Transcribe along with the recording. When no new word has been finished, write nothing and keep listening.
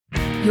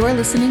You're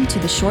listening to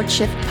the Short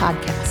Shift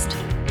Podcast,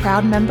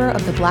 proud member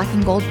of the Black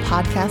and Gold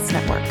Podcast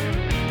Network.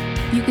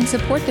 You can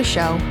support the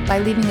show by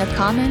leaving a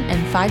comment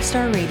and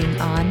 5-star rating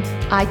on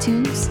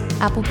iTunes,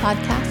 Apple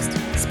Podcasts,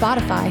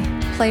 Spotify,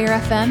 Player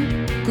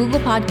FM,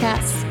 Google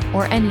Podcasts,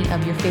 or any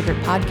of your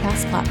favorite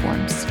podcast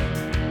platforms.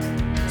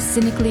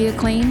 Cynically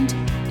acclaimed,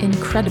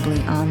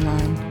 incredibly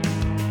online.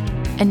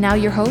 And now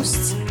your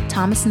hosts,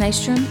 Thomas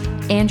Nystrom,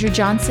 Andrew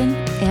Johnson,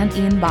 and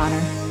Ian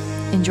Bonner.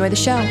 Enjoy the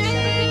show.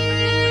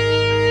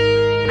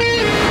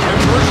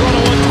 First one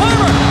on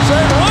one-timer,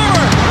 save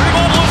Weber,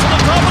 rebound loose on the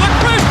top of the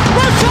crease,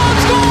 red shot,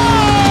 score!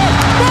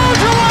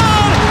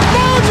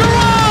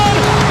 Bergeron,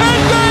 in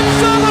Game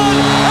 7,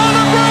 and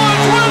the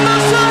Bruins win the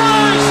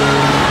series!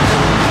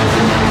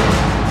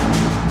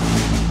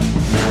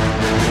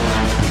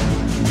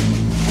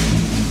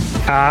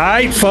 All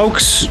right,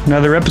 folks,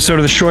 another episode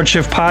of the Short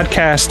Shift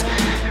Podcast.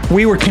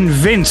 We were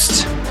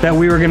convinced that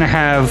we were going to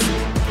have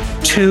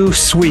 2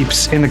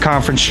 sweeps in the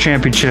conference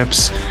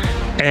championships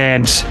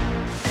and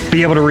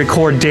be able to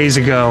record days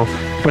ago,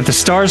 but the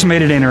Stars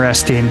made it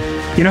interesting.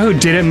 You know who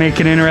didn't make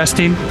it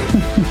interesting?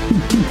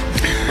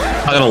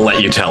 I'm gonna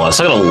let you tell us.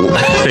 There you go.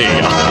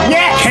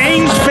 Yeah,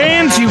 Canes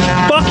fans, you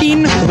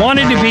fucking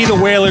wanted to be the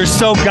Whalers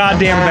so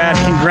goddamn bad.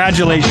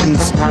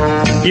 Congratulations.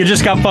 You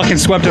just got fucking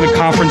swept in the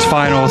conference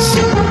finals.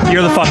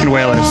 You're the fucking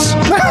Whalers.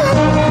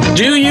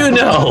 Do you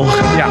know?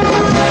 Yeah.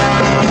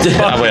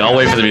 Wait, I'll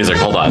wait for the music.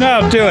 Hold on.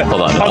 No, do it.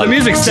 Hold on. Oh, the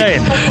music's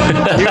staying.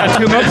 You got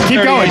 2 minutes.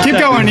 Keep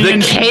going. The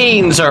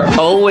Canes are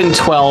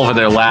 0-12 in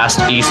their last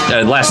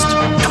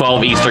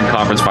 12 Eastern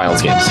Conference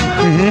Finals games.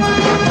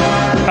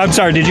 Mm-hmm. I'm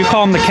sorry. Did you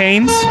call them the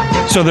Canes?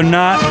 So they're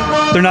not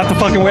the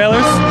fucking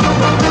Whalers?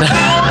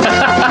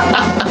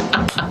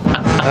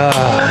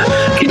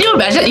 Can you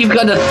imagine? You've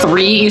gone to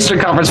 3 Eastern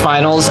Conference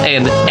Finals,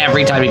 and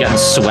every time you got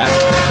swept.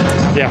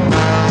 Yeah,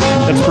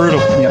 that's brutal.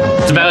 Yeah.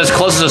 It's about as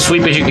close as a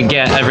sweep as you can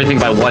get. Everything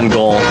by 1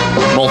 goal,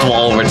 multiple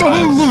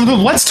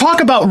overtimes. Let's talk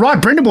about Rod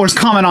Brindamore's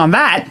comment on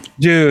that.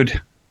 Dude.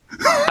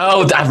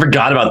 Oh, I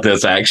forgot about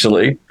this,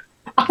 actually.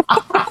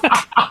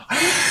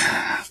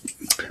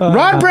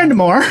 Rod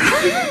Brindamore.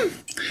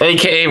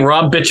 A.K.A.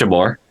 Rob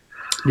Bitchamore.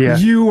 Yeah.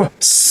 You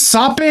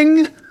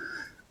sopping...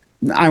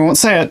 I won't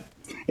say it.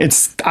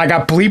 I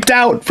got bleeped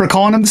out for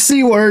calling him the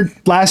C word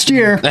last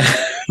year.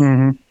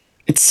 Mm-hmm.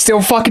 It's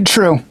still fucking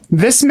true.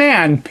 This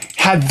man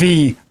had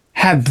the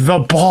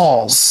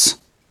balls,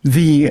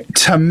 the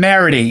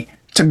temerity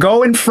to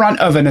go in front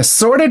of an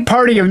assorted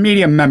party of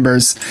media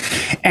members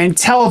and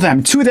tell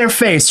them to their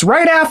face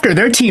right after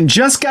his team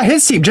just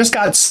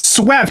got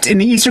swept in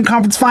the Eastern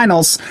Conference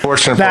Finals.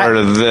 Fortunate part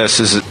of this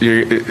is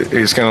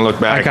he's going to look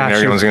back and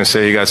everyone's going to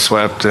say you got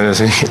swept. And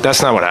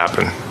that's not what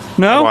happened.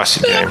 No, I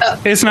watched the game.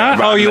 It's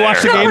not. Oh, you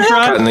watched the game,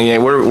 Rod? In the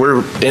game.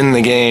 We're in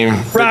the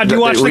game. Rod, you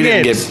watched the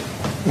game.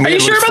 Are you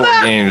sure about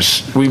that?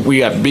 Games. We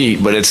got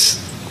beat, but it's.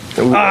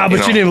 But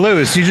you didn't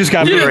lose. You just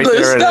got beat right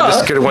there.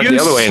 This could have went the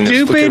other way, and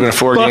it could have been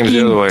 4 games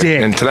the other way.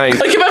 Dick. And tonight, it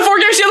could have been 4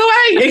 games the other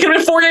way. It could have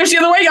been 4 games the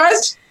other way,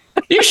 guys.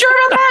 You sure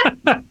about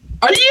that?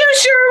 Are you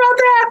sure about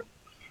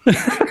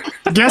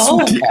that?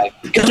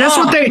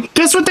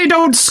 Guess what they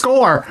don't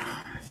score?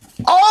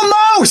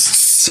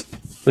 Almost.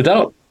 They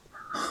don't.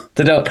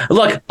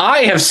 Look,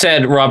 I have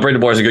said Rob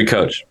Brindamore is a good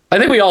coach. I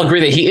think we all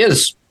agree that he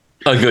is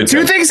a good coach.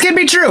 2 things can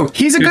be true.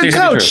 He's a good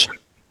coach.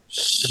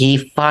 He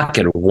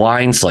fucking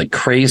whines like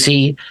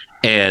crazy.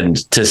 And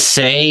to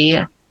say,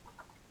 I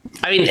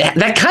mean,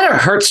 that kind of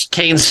hurts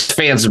Canes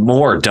fans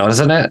more,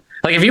 doesn't it?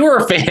 Like if you were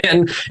a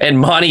fan and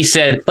Monty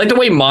said, like the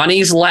way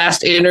Monty's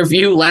last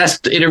interview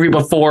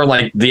before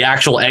like the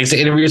actual exit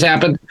interviews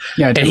happened.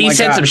 Yeah, and he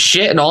said some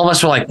shit and all of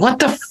us were like, what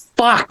the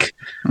fuck?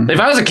 Mm-hmm. If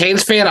I was a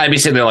Canes fan, I'd be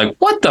sitting there like,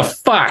 what the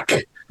fuck?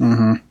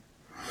 Mm-hmm.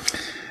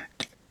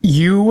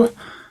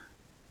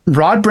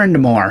 Rod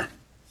Brindamore,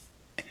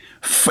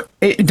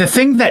 the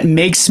thing that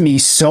makes me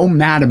so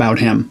mad about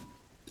him,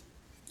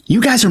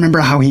 you guys remember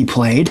how he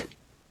played?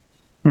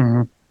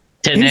 Mm-hmm.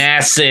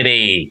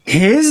 Tenacity.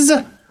 His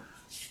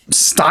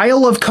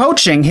style of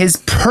coaching, his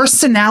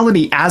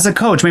personality as a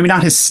coach, maybe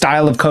not his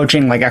style of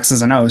coaching like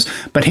X's and O's,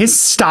 but his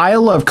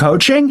style of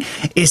coaching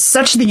is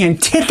such the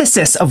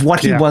antithesis of what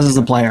he was as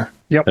a player.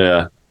 Yep.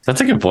 Yeah,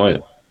 that's a good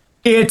point.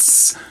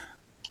 It's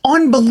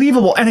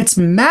unbelievable, and it's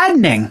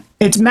maddening.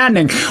 It's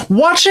maddening.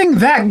 Watching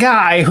that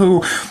guy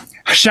who,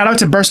 shout out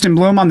to Burstin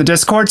Bloom on the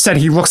Discord, said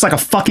he looks like a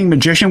fucking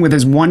magician with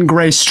his 1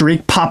 gray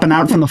streak popping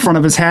out from the front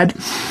of his head.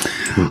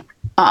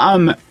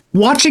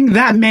 Watching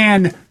that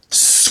man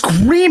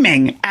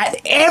screaming at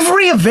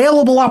every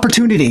available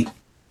opportunity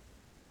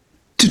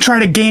to try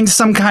to gain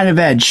some kind of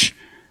edge.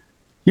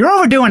 You're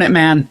overdoing it,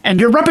 man, and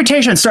your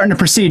reputation is starting to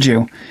precede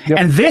you. Yep.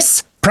 And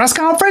this press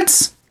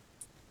conference,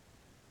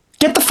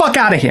 get the fuck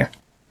out of here.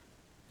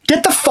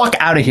 Get the fuck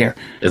out of here.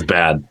 It's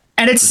bad.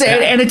 And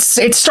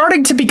it's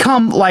starting to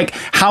become like,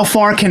 how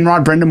far can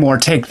Rod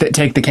Brindamore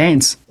take the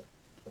Canes?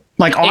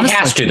 Like, honestly, it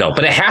has to though,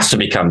 but it has to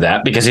become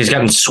that because he's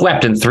gotten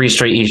swept in 3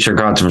 straight Eastern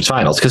Conference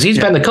Finals because he's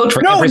been the coach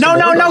for every single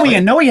one. No,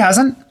 Ian, no, he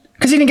hasn't,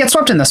 because he didn't get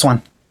swept in this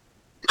one.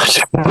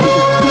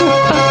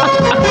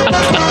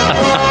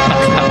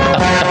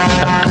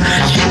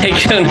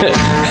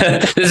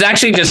 This is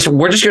actually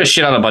we're just going to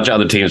shit on a bunch of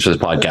other teams for this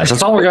podcast.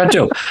 That's all we're going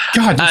to do.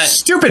 God, you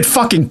stupid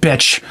fucking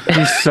bitch.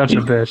 He's such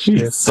a bitch.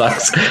 He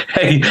sucks.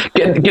 Hey,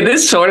 can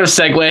this sort of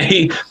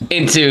segue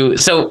into,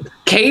 so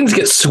Canes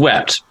get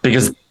swept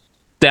because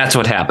that's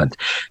what happened.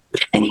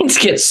 Canes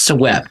get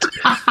swept.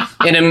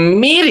 And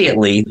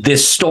immediately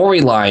this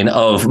storyline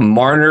of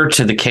Marner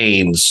to the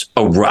Canes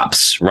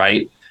erupts,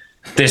 right?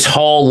 This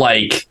whole,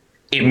 like,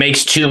 it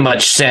makes too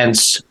much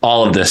sense,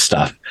 all of this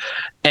stuff.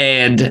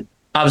 And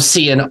I'm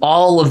seeing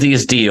all of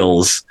these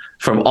deals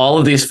from all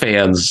of these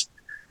fans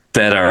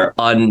that are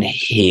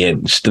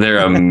unhinged. They're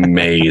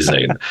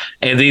amazing.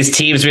 And these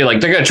teams be like,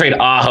 they're going to trade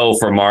Aho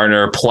for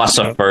Marner plus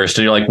a first.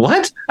 And you're like,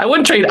 what? I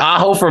wouldn't trade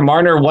Aho for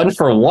Marner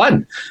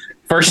 1-for-1.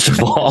 First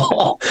of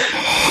all.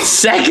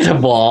 Second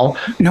of all.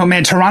 No,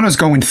 man, Toronto's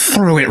going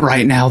through it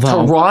right now,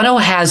 though. Toronto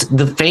has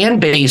the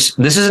fan base.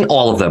 This isn't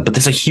all of them, but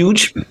there's a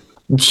huge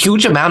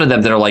amount of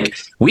them that are like,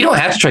 we don't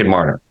have to trade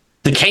Marner.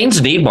 The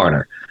Canes need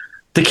Marner.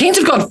 The Canes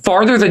have gone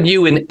farther than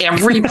you in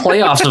every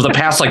playoffs of the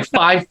past, like,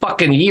 5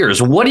 fucking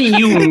years. What do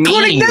you mean?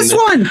 Including this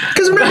one,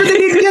 because remember, they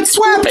didn't get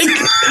swept.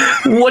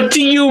 Like, what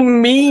do you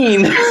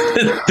mean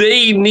that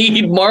they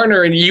need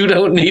Marner and you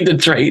don't need to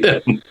trade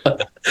him?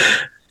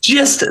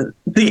 Just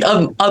the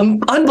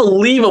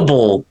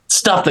unbelievable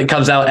stuff that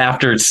comes out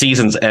after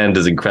season's end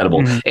is incredible.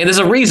 Mm-hmm. And there's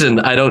a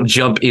reason I don't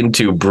jump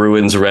into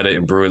Bruins Reddit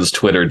and Bruins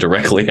Twitter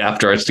directly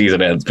after our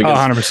season ends, because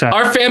 100%.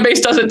 Our fan base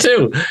does it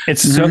too.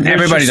 It's so,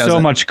 everybody does so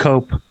much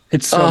cope.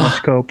 It's so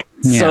much cope.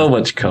 Yeah. So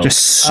much cope.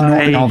 Just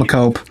snorting all the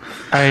cope.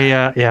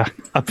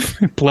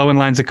 Blowing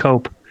lines of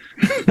cope.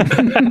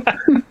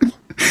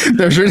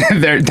 There's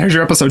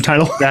your episode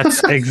title.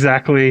 That's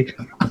exactly.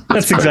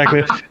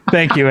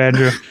 Thank you,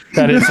 Andrew.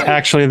 That is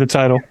actually the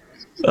title.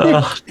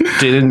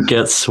 Didn't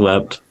get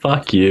swept.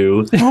 Fuck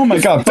you. Oh my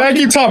god! Thank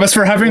you, Thomas,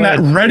 for having that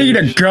ready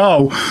to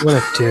go. What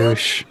a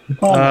douche.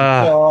 Oh my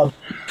god.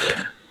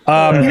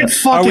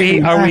 Are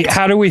we?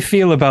 How do we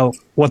feel about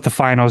what the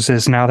finals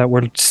is now that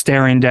we're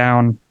staring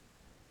down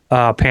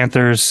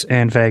Panthers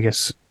and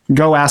Vegas?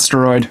 Go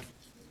Asteroid.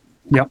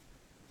 Yep.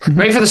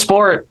 Great for the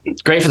sport.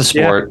 It's great for the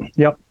sport.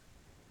 Yep.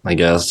 I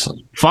guess.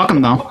 Fuck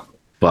them though.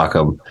 Fuck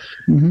them.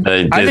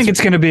 Mm-hmm. I think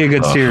it's going to be a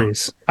good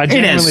series. I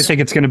genuinely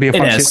think it's going to be a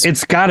fun series.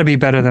 It's got to be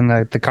better than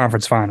the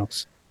conference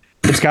finals.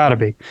 It's got to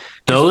be.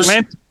 Those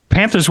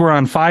Panthers were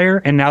on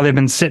fire, and now they've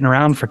been sitting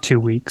around for 2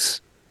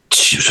 weeks.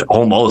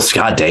 Almost.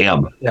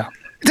 Goddamn. Yeah.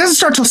 It doesn't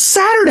start till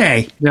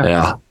Saturday.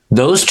 Yeah.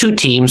 Those two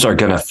teams are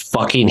going to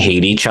fucking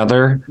hate each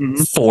other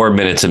 4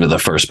 minutes into the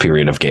first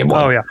period of game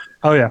 1.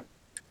 Oh, yeah.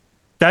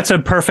 That's a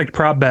perfect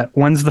prop bet.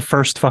 When's the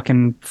first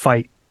fucking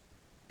fight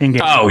in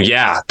game 1? Oh,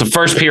 yeah. The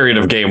first period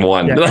of game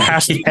 1. Yeah,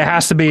 it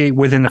has to be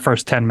within the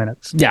first 10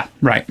 minutes. Yeah,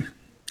 right.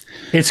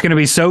 It's going to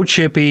be so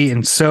chippy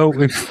and so...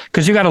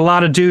 Because you got a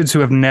lot of dudes who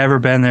have never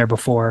been there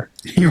before.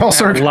 You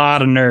also a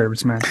lot of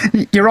nerves, man.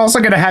 You're also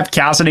going to have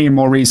Cassidy and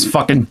Maurice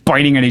fucking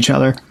biting at each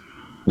other.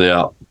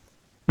 Yeah.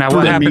 Now,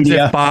 what happens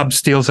if Bob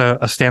steals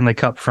a Stanley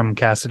Cup from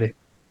Cassidy?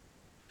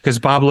 Because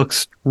Bob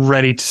looks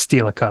ready to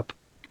steal a cup.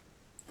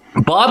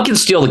 Bob can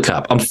steal the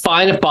cup. I'm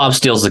fine if Bob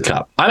steals the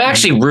cup. I'm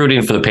actually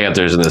rooting for the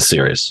Panthers in this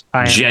series.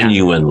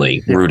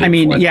 Genuinely rooting. I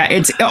mean, for it.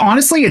 it's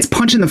honestly, it's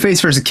punch in the face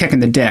versus kick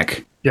in the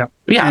dick. Yeah.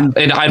 Yeah.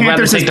 And I'd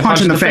rather take the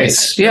punch in the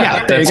face.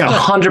 Yeah. That's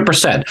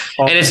 100%.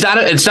 And it's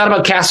not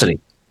about Cassidy.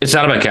 It's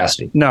not about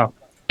Cassidy. No.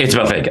 It's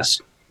about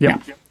Vegas. Yeah.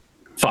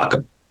 Fuck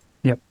them.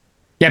 Yep.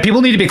 Yeah.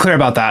 People need to be clear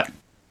about that.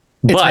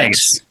 It's but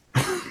Vegas.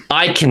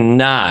 I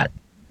cannot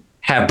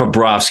have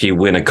Bobrovsky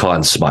win a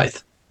Conn Smythe.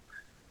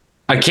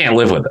 I can't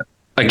live with it.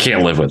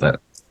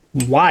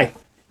 Why?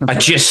 I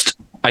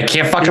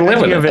can't fucking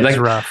live with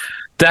it.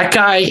 That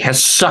guy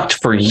has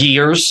sucked for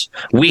years.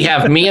 We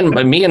have me and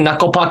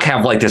Knucklepuck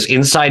have like this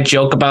inside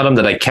joke about him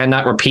that I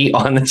cannot repeat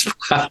on this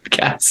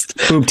podcast.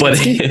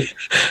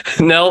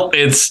 But no,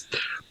 it's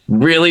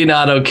really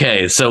not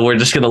okay. So we're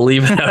just gonna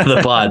leave it out of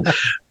the pod.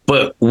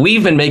 But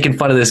we've been making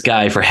fun of this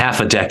guy for half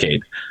a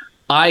decade.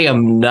 I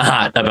am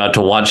not about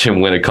to watch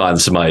him win a Conn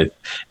Smythe,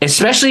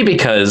 especially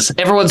because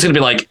everyone's gonna be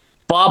like,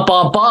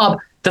 Bob.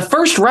 The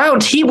first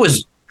round, he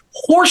was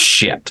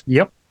horseshit.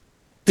 Yep.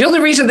 The only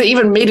reason they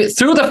even made it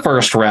through the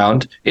first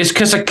round is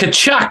because of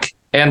Kachuk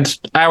and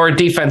our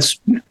defense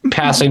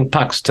passing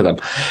pucks to them.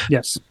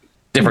 Yes.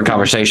 Different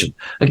conversation.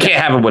 I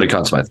can't have him win a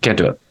Conn Smythe. Can't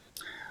do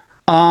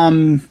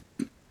it.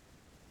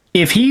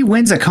 If he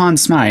wins a Conn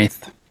Smythe,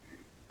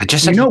 I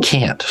just said he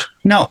can't.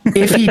 No,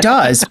 if he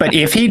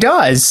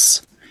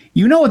does,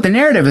 you know what the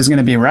narrative is going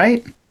to be,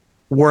 right?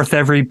 Worth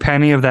every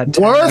penny of that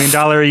 $10 million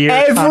a year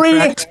every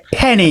contract.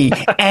 Penny,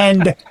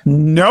 and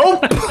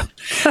nope.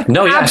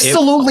 No, yeah,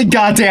 absolutely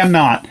goddamn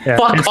not. Yeah.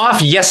 Fuck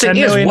off. Yes, it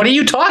is. What are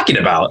you talking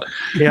about?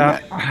 Yeah.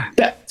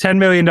 $10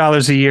 million a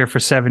year for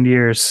 7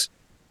 years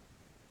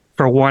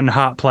for one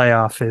hot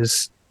playoff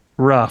is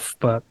rough,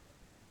 but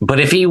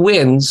if he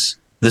wins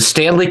the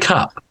Stanley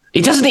Cup,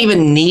 he doesn't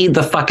even need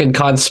the fucking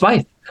Conn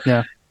Smythe.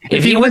 Yeah.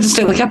 If he wins the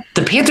Stanley Cup,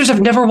 the Panthers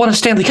have never won a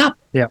Stanley Cup.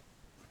 Yeah.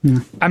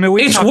 I mean,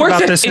 it's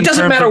worth it. It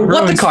doesn't matter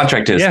what the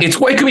contract is. Yeah. It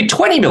could be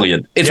 $20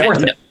 million. It's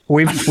worth it.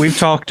 we've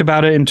talked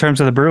about it in terms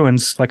of the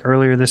Bruins, like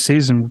earlier this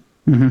season.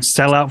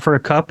 Sell out for a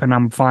cup, and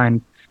I'm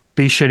fine.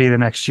 Be shitty the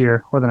next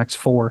year or the next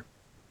 4.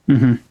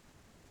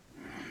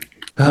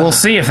 We'll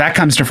see if that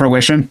comes to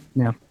fruition.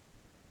 Yeah.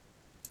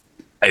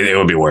 It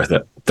would be worth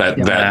it.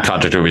 That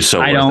contract would be so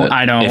worth it.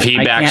 I don't. If he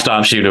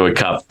backstops you to a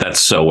cup, that's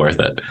so worth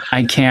it.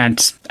 I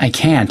can't. All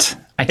right.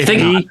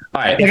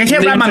 I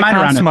can't wrap my mind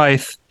around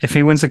it. If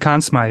he wins the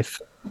Conn Smythe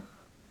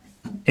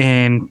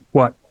in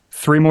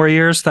 3 more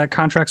years, that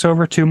contract's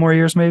over. 2 more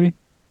years, maybe.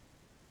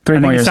 3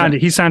 more years.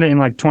 He signed it in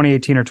like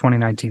 2018 or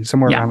 2019,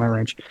 somewhere around that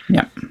range.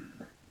 Yeah.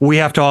 We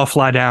have to all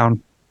fly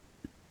down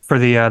for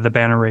the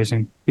banner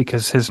raising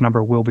because his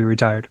number will be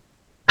retired.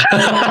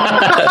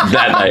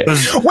 That night.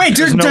 Wait,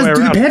 do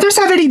the Panthers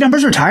have any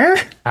numbers retired?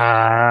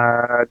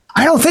 I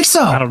don't think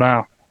so. don't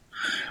know.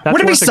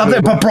 Would it be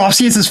something? But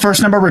Bobrovsky is his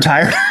first number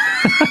retired.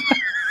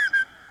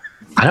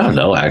 I don't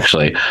know,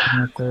 actually.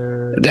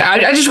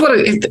 I just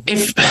want to.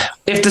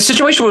 If the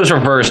situation was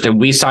reversed and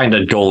we signed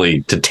a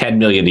goalie to $10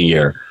 million a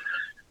year,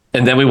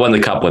 and then we won the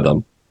cup with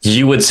him,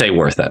 you would say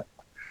worth it.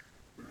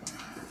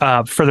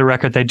 For the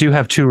record, they do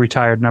have 2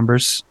 retired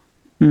numbers.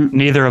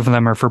 Neither of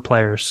them are for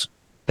players.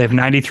 They have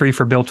 93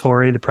 for Bill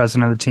Torrey, the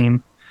president of the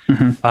team,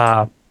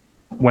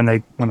 when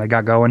they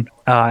got going,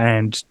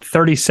 and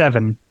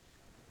 37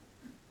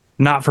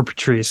 not for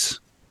Patrice,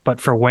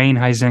 but for Wayne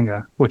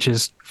Huizenga, which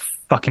is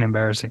fucking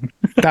embarrassing.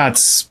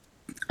 That's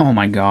oh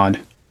my god.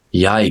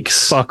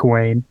 Yikes. Fuck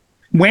Wayne.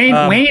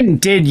 Wayne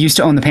did used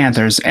to own the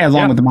Panthers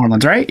along with the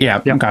Marlins, right?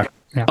 Yeah. Yep. Okay.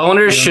 Yeah.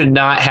 Owners should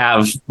not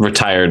have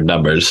retired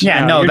numbers.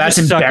 Yeah, no, that's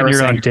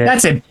embarrassing.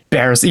 That's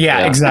embarrassing.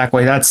 Yeah,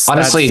 exactly. That's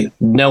honestly,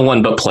 no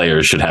one but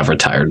players should have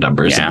retired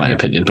numbers, in my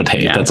opinion. But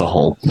hey, that's a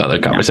whole other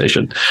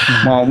conversation.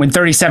 Well, when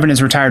 37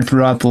 is retired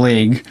throughout the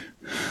league,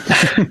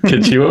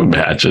 could you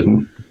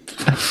imagine?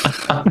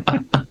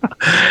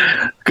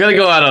 Gonna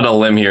go out on a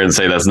limb here and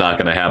say that's not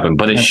going to happen,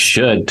 but it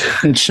should.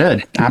 It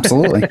should,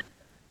 absolutely.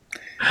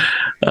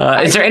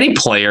 Is there any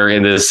player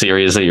in this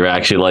series that you're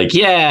actually like,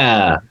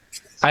 yeah,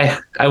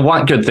 I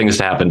want good things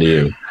to happen to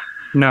you?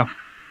 No.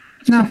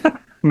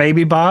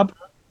 Maybe Bob.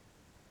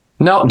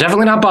 No,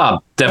 definitely not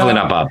Bob. Definitely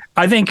not Bob.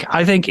 I think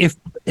if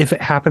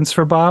it happens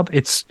for Bob,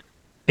 it's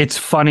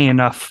funny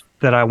enough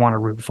that I want to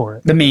root for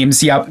it. The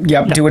memes, yep.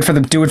 Do it for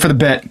the bit. Do it for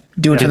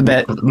the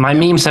bit. My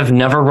memes have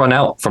never run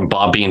out from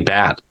Bob being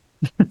bad.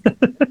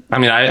 I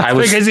mean, I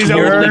was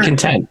totally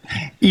content.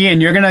 Ian,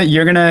 you're gonna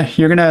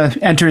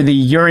enter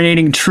the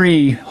urinating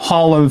tree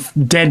hall of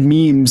dead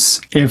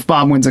memes if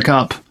Bob wins a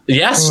cup.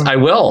 Yes, I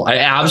will. I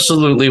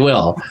absolutely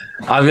will.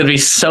 I'm gonna be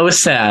so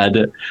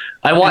sad.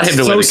 I want him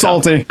to win the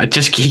salty. cup.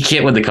 He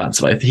can't win the Conn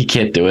Smythe. He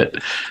can't do it.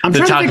 I'm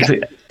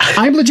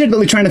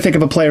legitimately trying to think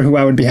of a player who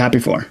I would be happy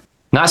for.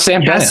 Not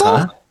Sam Bennett,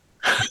 huh?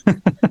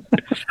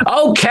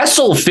 Oh,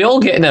 Kessel.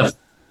 Phil getting a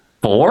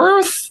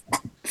 4th?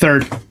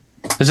 3rd.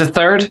 Is it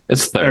 3rd?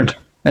 It's 3rd.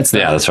 That's 3rd.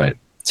 Yeah, that's right.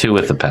 2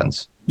 with the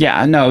Pens.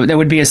 Yeah, no, that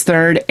would be his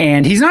 3rd,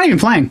 and he's not even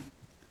playing.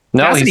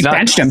 No, Cassidy he's not.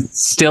 Benched him.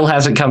 Still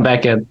hasn't come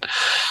back in.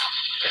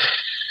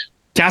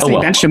 Cassidy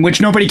benched him, which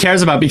nobody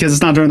cares about because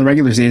it's not during the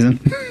regular season.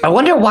 I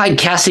wonder why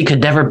Cassie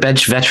could never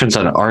bench veterans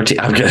on our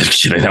team. I'm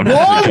kidding. I'm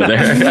not going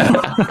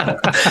there.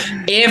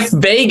 If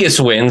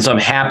Vegas wins, I'm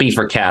happy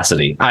for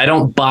Cassidy. I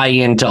don't buy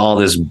into all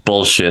this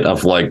bullshit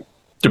of like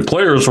the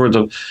players were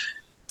the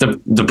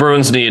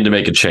Bruins needed to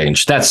make a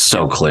change. That's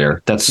so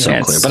clear. That's so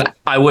clear. But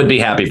I would be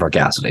happy for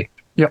Cassidy.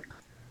 Yep.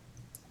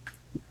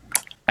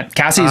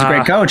 Cassidy's a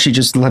great coach. He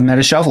just let him at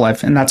his shelf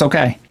life, and that's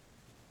okay.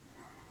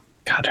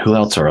 God, who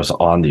else are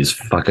on these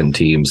fucking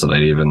teams that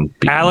I'd even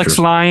be Alex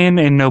Lyon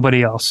and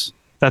nobody else.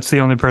 That's the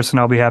only person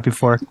I'll be happy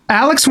for.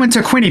 Alex went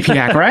to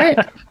Quinnipiac, right?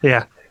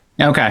 Yeah.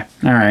 Okay.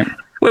 All right.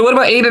 Wait, what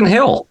about Aiden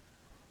Hill?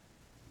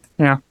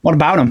 Yeah. What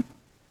about him?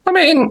 I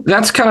mean,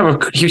 that's kind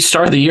of he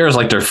started the year as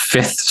like their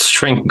 5th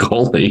string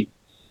goalie.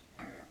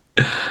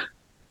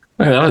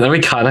 That'd be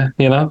kind of,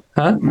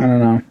 huh? I don't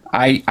know.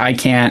 I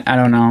can't. I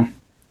don't know.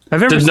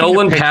 Did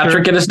Nolan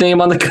Patrick get his name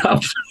on the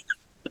cup?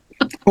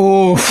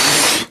 Oh.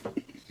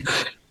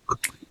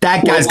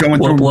 That guy's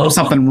going through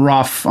something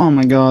rough. Oh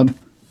my god.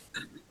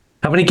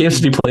 How many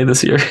games did he play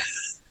this year?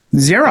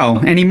 0,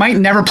 and he might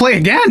never play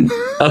again.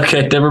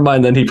 Okay, never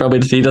mind then. He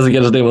doesn't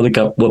get his name on the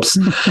cup. Whoops.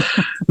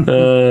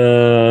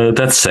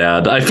 That's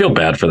sad. I feel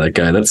bad for that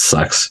guy. That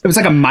sucks. It was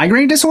like a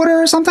migraine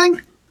disorder or something?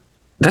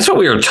 That's what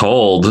we were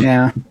told.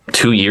 Yeah.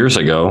 2 years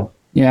ago.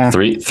 Yeah.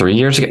 3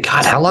 years ago.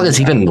 God, how long has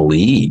he been in the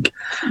league?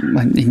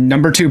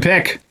 Number 2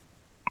 pick.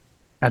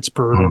 That's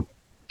brutal.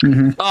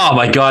 Mm-hmm. Oh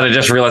my god! I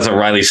just realized that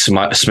Riley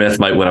Smith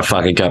might win a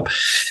fucking cup.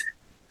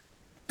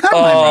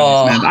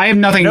 I have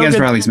nothing against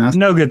Riley Smith.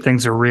 No good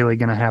things are really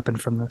going to happen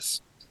from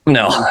this.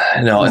 No,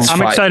 it's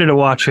I'm excited to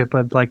watch it,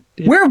 but like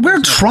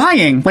we're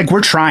trying. Like we're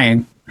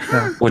trying.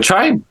 Yeah. We're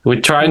trying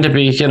to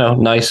be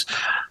nice.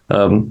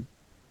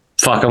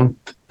 Fuck them,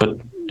 but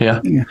yeah.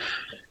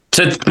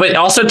 But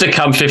also to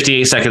come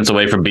 58 seconds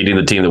away from beating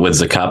the team that wins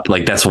the cup,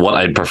 like that's what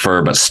I'd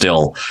prefer. But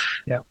still,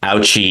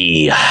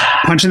 ouchie.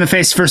 Punch in the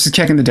face versus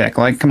kick in the dick.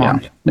 Like, come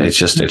on. It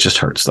just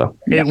hurts though.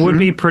 It would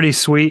be pretty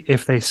sweet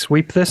if they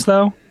sweep this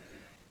though,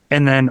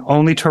 and then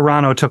only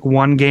Toronto took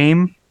one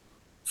game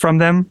from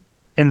them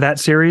in that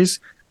series.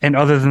 And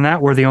other than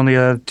that, we're the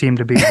only team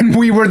to beat. And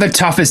we were the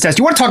toughest test.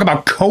 You want to talk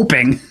about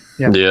coping?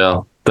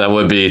 Yeah, that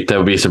would be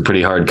some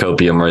pretty hard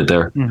copium right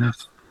there.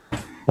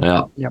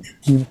 Yeah. Yep.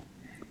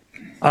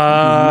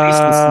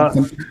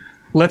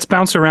 Let's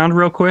bounce around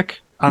real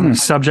quick on the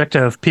subject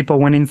of people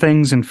winning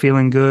things and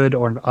feeling good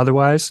or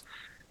otherwise.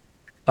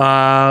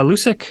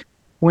 Lucic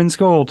wins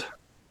gold.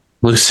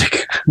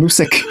 Lucic.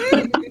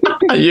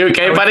 Are you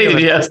okay, buddy?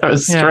 Did you have a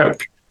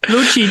stroke?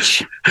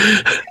 Lucic.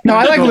 No,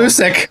 I like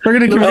Lucic. We're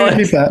going to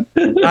keep that.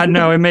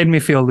 No, it made me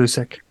feel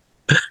Lucic.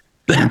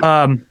 Very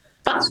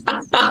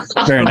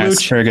nice.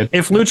 Luch, very good.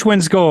 If Luch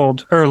wins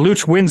gold,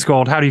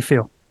 how do you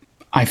feel?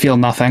 I feel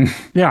nothing.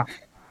 Yeah.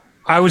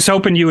 I was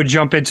hoping you would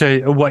jump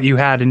into what you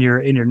had in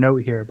your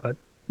note here, but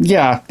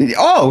yeah.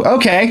 Oh,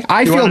 okay.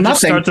 I feel nothing.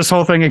 Just start this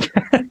whole thing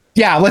again.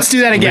 Yeah, let's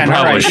do that again.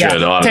 All right.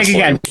 Should,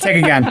 honestly.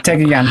 Take again.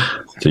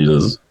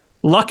 Jesus.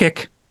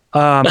 Luckick.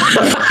 God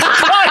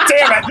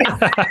damn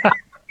it.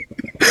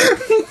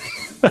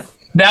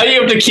 Now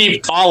you have to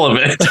keep all of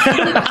it.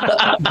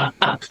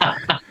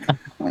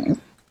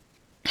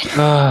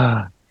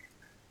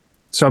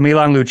 So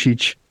Milan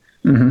Lucic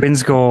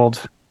wins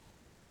gold.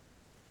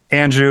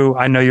 Andrew,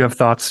 I know you have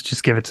thoughts.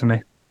 Just give it to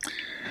me.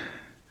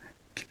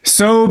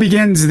 So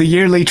begins the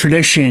yearly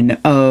tradition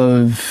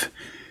of,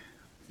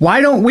 why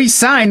don't we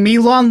sign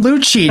Milan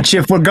Lucic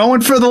if we're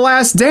going for the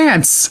last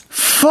dance?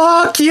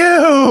 Fuck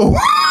you!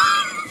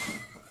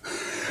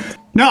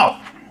 No.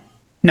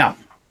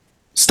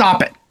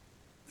 Stop it.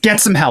 Get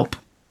some help.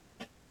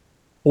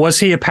 Was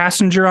he a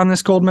passenger on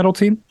this gold medal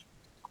team?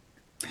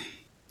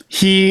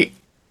 He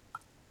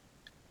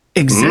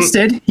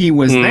existed. He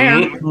was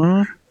there.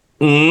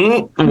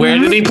 Where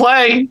did he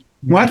play?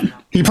 What?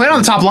 He played on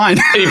the top line.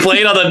 He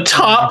played on the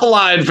top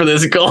line for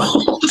this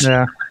gold.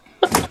 Yeah.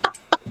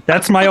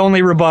 That's my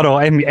only rebuttal.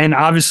 And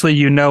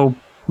obviously,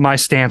 my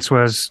stance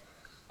was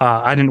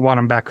I didn't want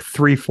him back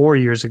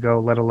 3-4 years ago,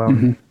 let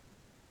alone,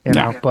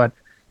 but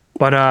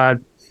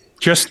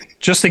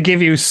just to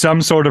give you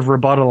some sort of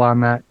rebuttal on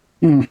that,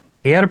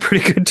 he had a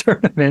pretty good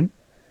tournament.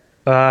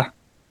 That's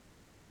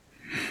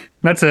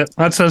it.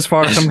 That's as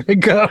far as I'm going to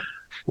go.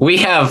 We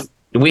have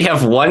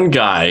one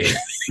guy,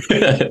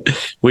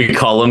 we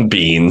call him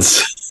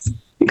Beans,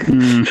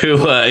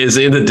 who is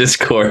in the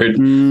Discord,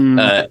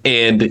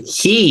 and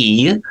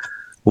he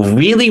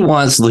really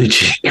wants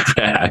Lucic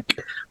back,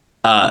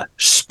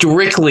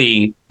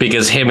 strictly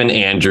because him and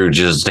Andrew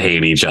just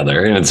hate each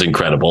other, and it's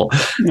incredible.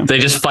 Yeah. They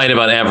just fight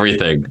about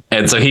everything,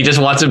 and so he just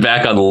wants him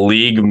back on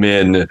League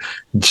Min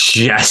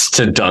just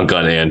to dunk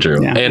on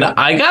Andrew. Yeah. And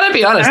I gotta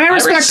be honest, I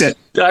respect it.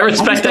 I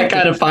respect that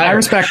kind of fire. I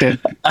respect it.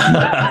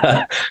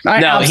 I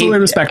absolutely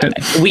respect it.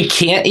 We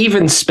can't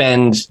even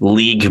spend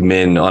League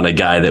Min on a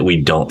guy that we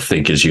don't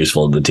think is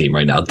useful in the team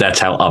right now. That's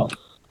how up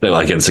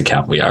against the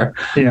cap we are.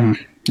 Yeah.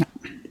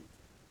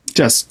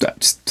 Just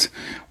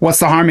what's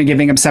the harm in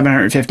giving him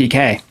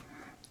 $750K?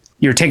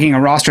 You're taking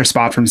a roster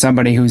spot from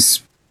somebody who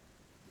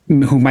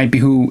might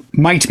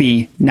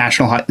be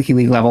National Hockey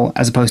League level,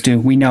 as opposed to,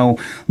 we know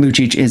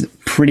Lucic is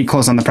pretty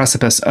close on the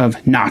precipice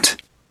of not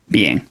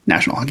being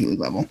National Hockey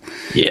League level.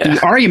 Yeah.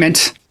 The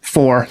argument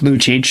for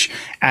Lucic,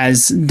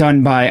 as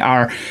done by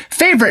our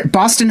favorite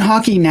Boston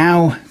Hockey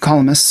Now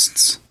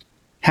columnists,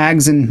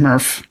 Hags and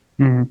Murph,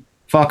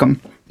 fuck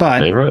them, but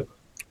favorite,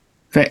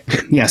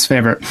 yes,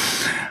 favorite,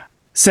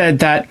 said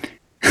that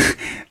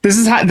this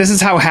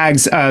is how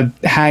Hags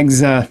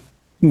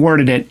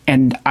worded it,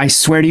 and I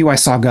swear to you, I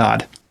saw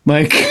God.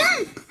 Like,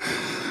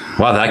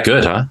 wow, that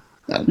good, huh?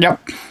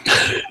 Yep.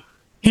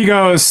 He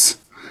goes,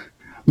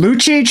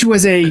 Lucic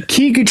was a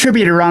key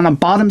contributor on a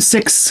bottom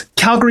six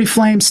Calgary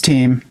Flames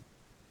team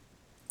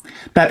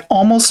that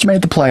almost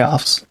made the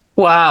playoffs.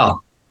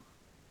 Wow.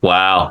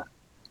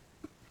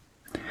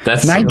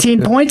 That's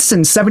 19 points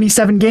in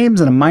 77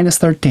 games and a minus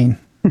 13.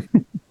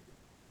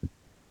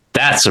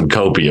 That's some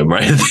copium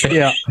right there.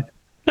 Yeah.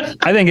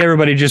 I think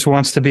everybody just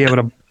wants to be able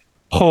to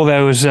pull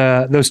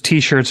those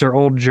T-shirts or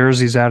old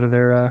jerseys out of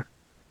their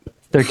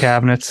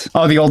cabinets.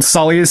 Oh, the old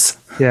Sullys?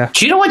 Yeah.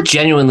 Do you know what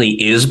genuinely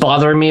is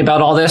bothering me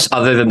about all this,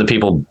 other than the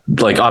people,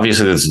 like,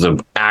 obviously there's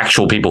the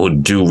actual people who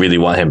do really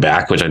want him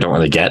back, which I don't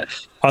really get.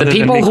 Other the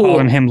people than who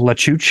calling him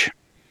LeChooch.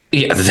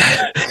 Yeah,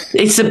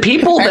 it's the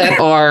people that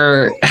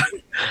are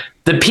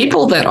the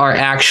people that are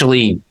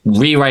actually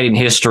rewriting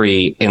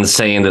history and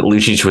saying that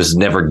Lucic was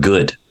never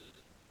good.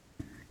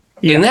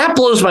 Yeah. And that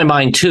blows my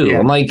mind too. Yeah.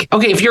 I'm like,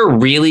 okay, if you're a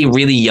really,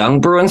 really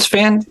young Bruins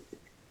fan,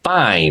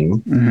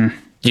 fine. Mm-hmm.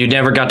 You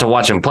never got to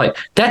watch him play.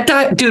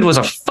 That dude was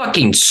a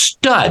fucking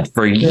stud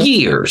for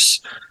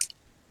years.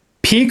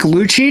 Peak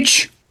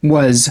Lucic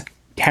was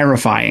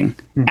terrifying.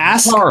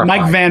 Ask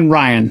Mike Van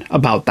Ryan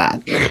about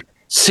that.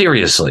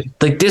 Seriously.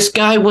 Like, this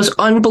guy was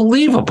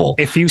unbelievable.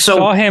 If you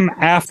saw him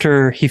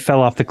after he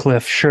fell off the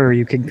cliff, sure,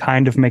 you can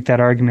kind of make that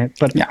argument.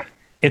 But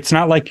it's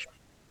not like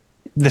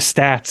the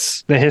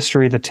stats, the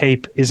history, the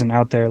tape isn't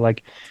out there.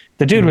 Like,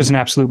 The dude was an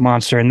absolute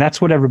monster, and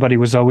that's what everybody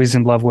was always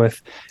in love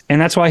with.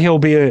 And that's why he'll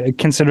be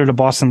considered a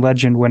Boston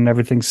legend when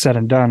everything's said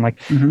and done. Like,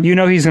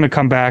 he's going to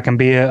come back and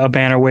be a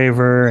banner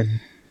waver,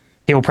 and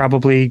he'll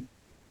probably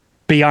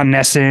be on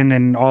Nesson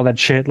and all that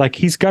shit. Like,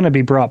 he's going to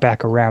be brought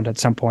back around at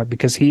some point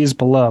because he is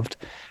beloved,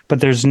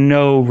 but there's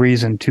no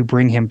reason to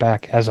bring him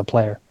back as a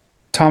player.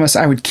 Thomas,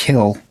 I would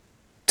kill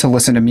to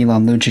listen to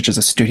Milan Lucic as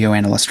a studio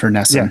analyst for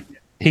Nesson. Yeah.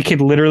 He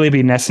could literally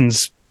be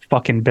Nesson's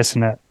fucking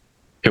Bissonnette.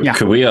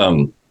 Could we,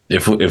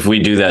 if we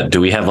do that,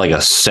 do we have like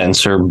a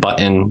censor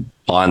button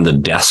on the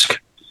desk?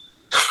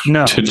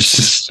 No.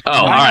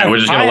 All right. We're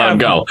just going to let him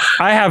go.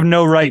 I have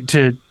no right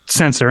to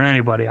censor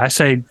anybody. I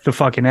say the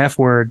fucking F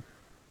word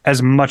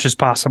as much as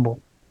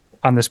possible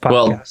on this podcast.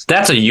 Well,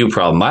 that's a you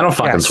problem. I don't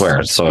fucking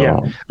swear.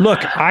 So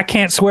Look, I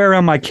can't swear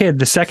on my kid.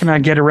 The second I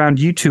get around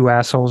you two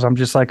assholes, I'm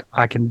just like,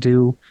 I can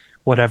do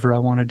whatever I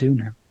want to do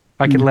now.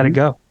 I can let it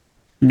go.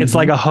 It's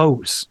like a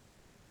hose.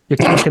 You're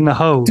kicking the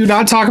hose. Do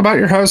not talk about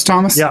your hose,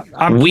 Thomas. Yeah,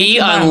 we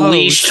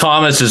unleash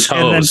Thomas's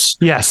hose.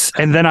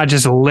 And then I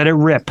just let it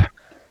rip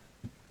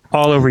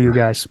all over you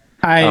guys.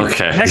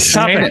 Next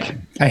topic.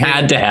 I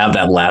had to have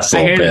that last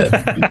little bit.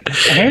 I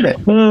hate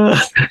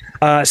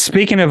it.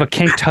 Speaking of a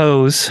kinked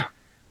hose,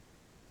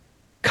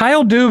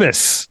 Kyle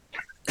Dubas.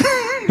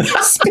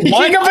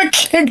 Speaking of a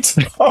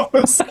kinked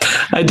hose,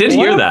 I did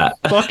hear that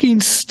fucking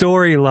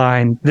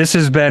storyline. This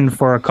has been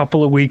for a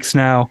couple of weeks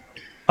now.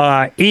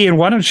 Ian,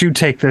 why don't you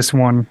take this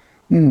one?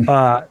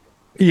 I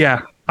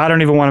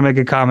don't even want to make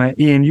a comment.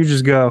 Ian, you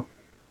just go.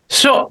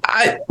 So,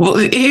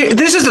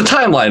 this is the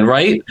timeline,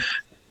 right?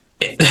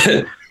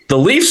 The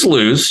Leafs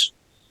lose.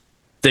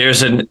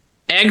 There's an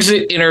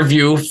exit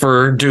interview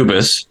for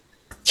Dubas.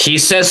 He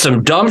says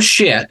some dumb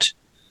shit,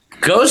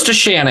 goes to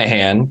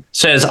Shanahan,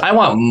 says, I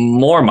want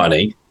more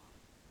money.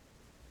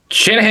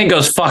 Shanahan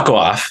goes, fuck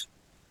off.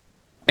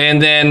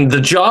 And then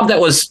the job that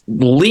was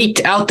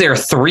leaked out there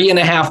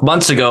 3.5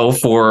 months ago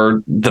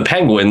for the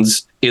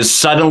Penguins is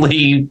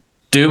suddenly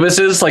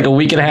Dubas's like a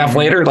week and a half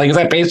later. Like, is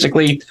that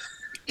basically...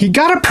 He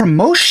got a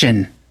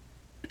promotion.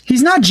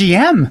 He's not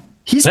GM.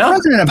 He's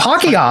president of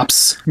hockey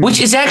ops. Which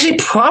is actually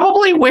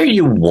probably where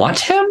you want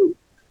him.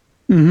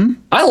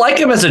 I like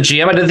him as a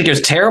GM. I didn't think he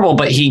was terrible,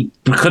 but he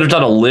could have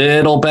done a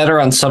little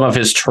better on some of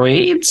his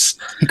trades.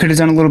 He could have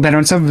done a little better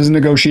on some of his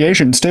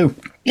negotiations too.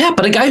 Yeah,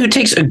 but a guy who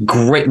takes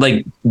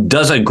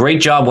does a great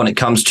job when it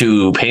comes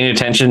to paying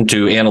attention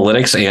to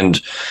analytics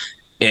and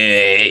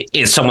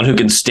is someone who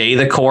can stay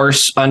the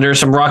course under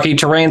some rocky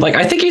terrain. Like,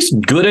 I think he's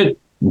good at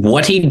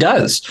what he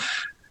does.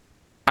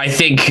 I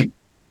think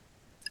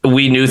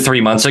we knew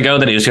 3 months ago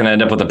that he was going to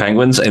end up with the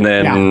Penguins, and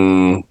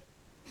then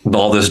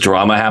all this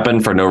drama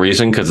happened for no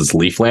reason because it's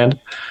Leafland.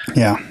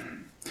 Yeah.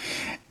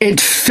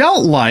 It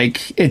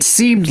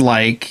seemed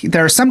like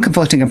there are some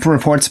conflicting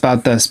reports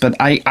about this, but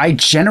I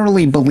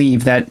generally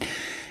believe that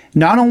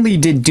not only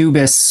did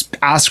Dubas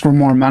ask for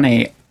more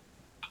money,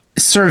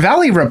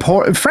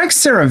 Frank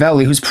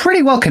Saravelli, who's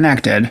pretty well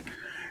connected,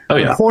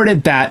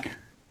 reported that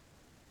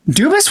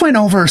Dubas went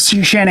over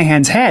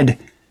Shanahan's head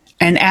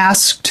and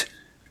asked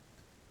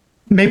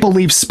Maple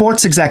Leaf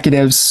sports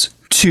executives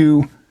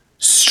to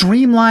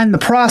streamline the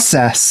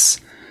process,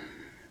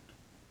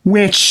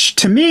 which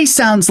to me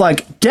sounds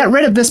like, get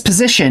rid of this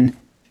position,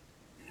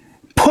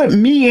 put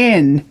me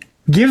in,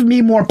 give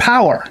me more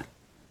power.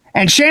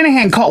 And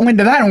Shanahan caught wind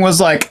of that and was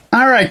like,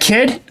 all right,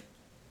 kid,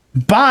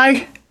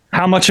 bye.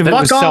 How much of it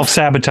was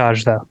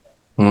self-sabotage, though?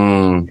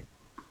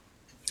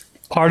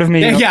 Part of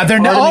me... Yeah,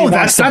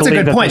 that's a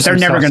good point. They're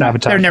never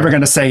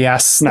going to say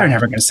yes. No. They're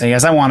never going to say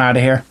yes. I want out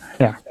of here.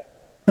 Yeah.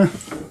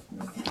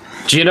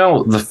 Do you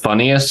know the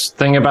funniest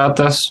thing about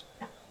this?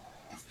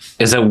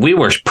 Is that we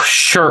were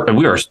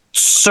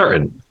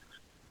certain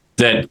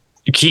that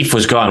Keefe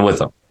was gone with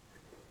him.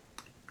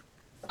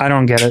 I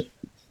don't get it.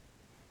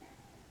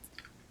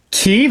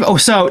 Keefe? Oh,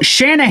 so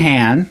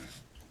Shanahan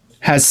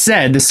has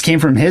said, this came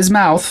from his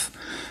mouth,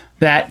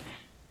 that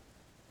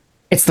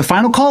it's the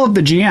final call of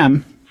the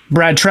GM.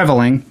 Brad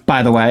Trevelling,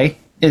 by the way,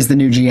 is the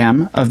new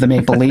GM of the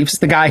Maple Leafs,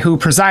 the guy who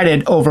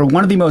presided over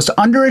one of the most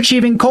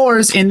underachieving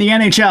cores in the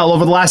NHL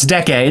over the last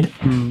decade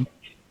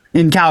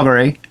in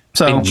Calgary.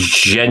 So it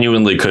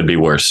genuinely could be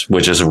worse,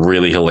 which is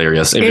really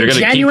hilarious. If you're going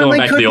to keep going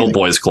back to the old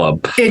boys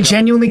club. It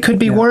genuinely could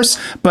be worse,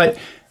 but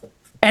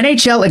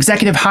NHL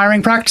executive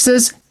hiring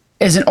practices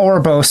is an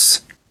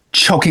Ouroboros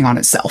choking on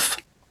itself.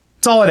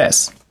 That's all it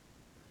is.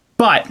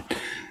 But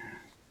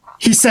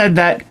he said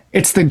that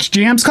it's the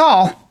GM's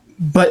call,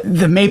 but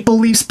the Maple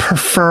Leafs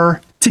prefer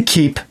to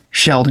keep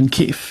Sheldon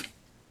Keefe.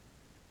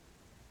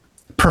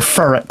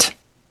 Prefer it.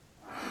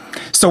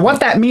 So what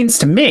that means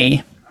to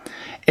me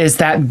is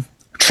that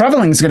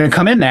Trevelling's going to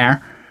come in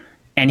there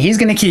and he's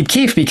going to keep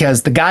Keefe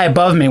because the guy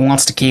above me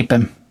wants to keep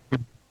him.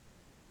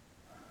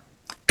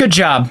 Good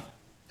job.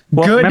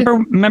 Well,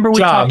 remember we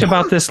talked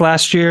about this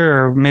last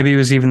year, or maybe it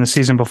was even the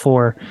season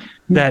before,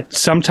 that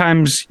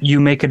sometimes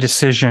you make a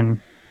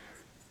decision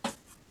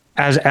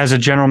as a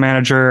general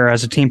manager or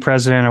as a team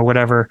president or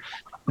whatever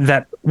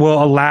that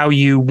will allow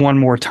you one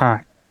more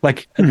time,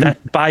 like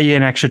that buy you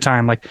an extra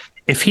time. Like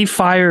if he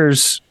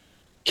fires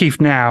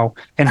Keefe now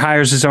and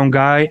hires his own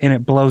guy and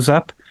it blows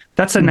up,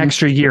 that's an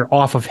extra year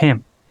off of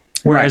him.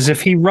 Whereas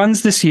if he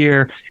runs this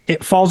year,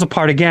 it falls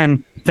apart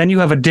again, then you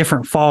have a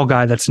different fall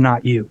guy that's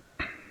not you.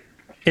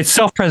 It's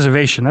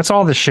self-preservation. That's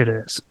all this shit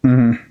is.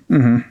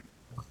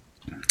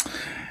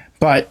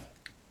 But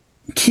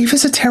Keefe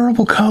is a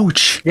terrible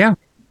coach. Yeah.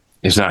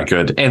 It's not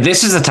good. And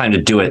this is the time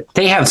to do it.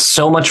 They have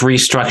so much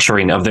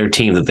restructuring of their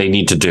team that they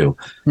need to do.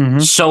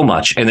 So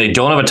much. And they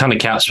don't have a ton of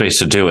cap space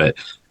to do it.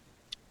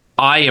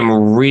 I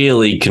am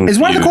really confused. Is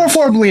one of the core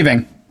four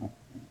leaving?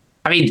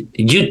 I mean,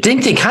 you'd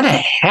think they kind of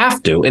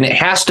have to. And it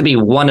has to be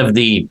one of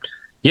the,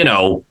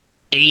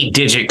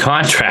 8-digit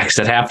contracts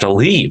that have to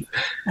leave.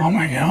 Oh,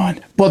 my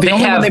God. Well, the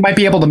only one they might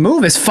be able to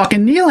move is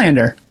fucking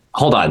Nylander.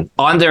 Hold on.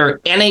 On their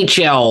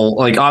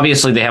NHL,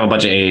 obviously they have a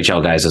bunch of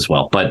AHL guys as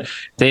well, but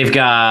they've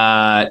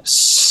got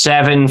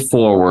 7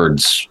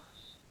 forwards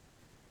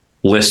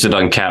listed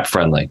on Cap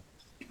Friendly.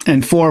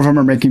 And 4 of them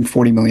are making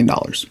 $40 million.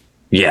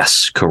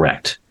 Yes,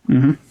 correct.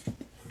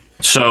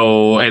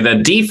 So, and the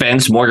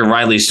defense, Morgan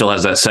Riley still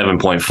has that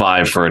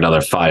 7.5 for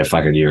another 5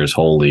 fucking years.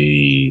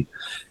 Holy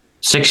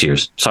 6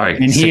 years. Sorry.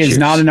 And he is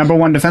not a number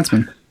 1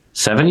 defenseman.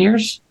 7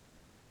 years?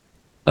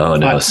 Oh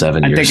no,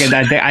 7 years.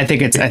 I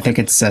think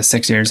it's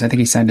 6 years. I think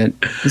he signed it.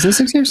 Is it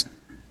 6 years?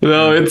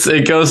 No,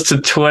 it goes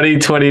to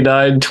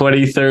 2029,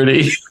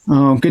 2030.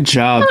 Oh, good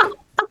job.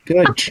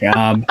 Good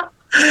job.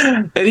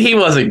 And he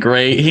wasn't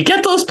great. He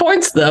got those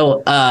points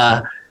though.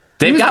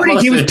 They've got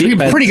most of their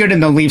defense. Pretty good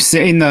in the Leafs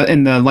in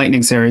the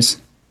Lightning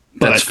series.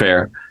 That's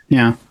fair.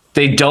 Yeah.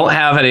 They don't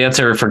have an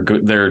answer for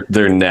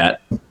their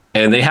net,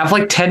 and they have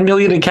like 10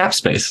 million in cap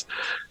space.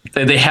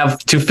 They have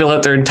to fill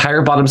out their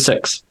entire bottom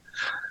 6.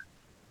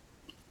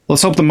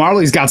 Let's hope the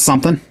Marlies got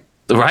something.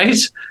 Right?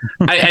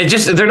 I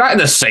just, they're not in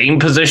the same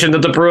position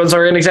that the Bruins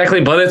are in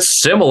exactly, but it's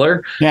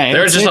similar. Yeah,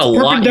 they're just a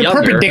lot younger. They're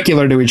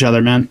perpendicular to each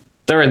other, man.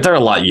 They're a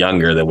lot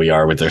younger than we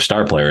are with their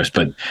star players,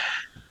 but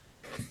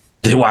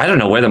I don't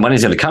know where the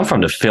money's going to come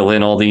from to fill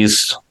in all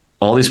these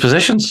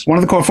positions. One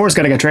of the core four's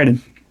got to get traded.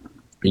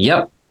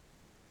 Yep.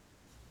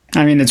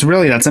 I mean, it's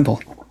really that simple,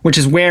 which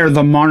is where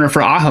the Marner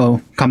for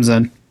Aho comes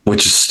in.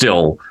 Which is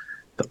still,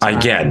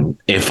 again,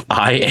 if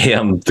I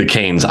am the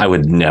Canes, I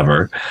would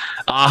never.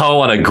 Aho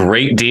on a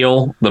great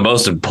deal, the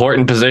most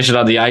important position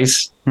on the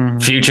ice,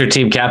 future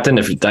team captain.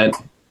 If that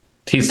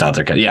he's not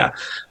their captain, yeah,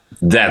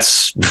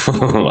 that's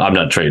I'm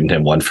not trading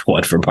him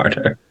 1-for-1 for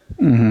Marner.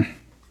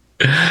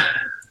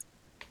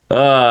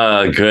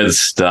 Good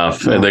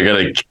stuff, and they're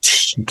gonna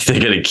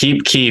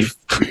keep Keefe,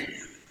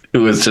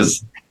 who is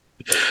just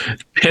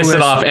pissing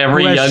off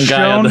every young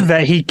guy on the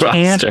that he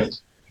roster.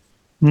 Can't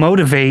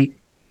motivate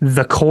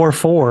the core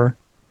four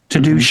to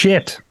do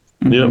shit.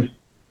 Yep.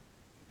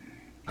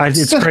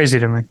 It's crazy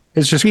to me.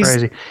 It's just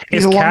crazy.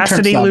 He's If a long-term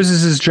Cassidy sub.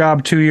 loses his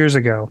job 2 years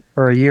ago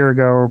or a year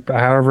ago, or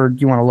however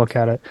you want to look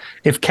at it,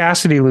 if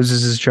Cassidy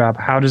loses his job,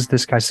 how does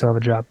this guy still have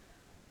a job?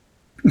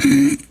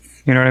 You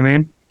know what I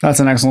mean? That's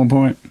an excellent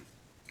point.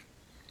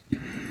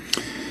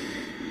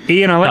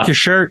 Ian, I like your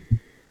shirt.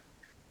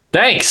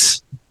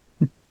 Thanks.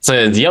 It's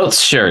a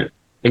Yotes shirt.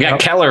 It got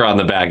Keller on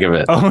the back of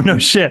it. Oh, no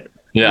shit.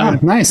 Yeah.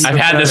 Oh, nice. I've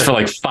had this for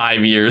like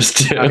 5 years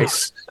too.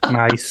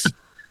 Nice.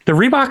 The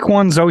Reebok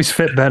ones always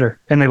fit better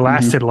and they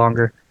lasted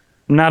longer.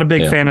 I'm not a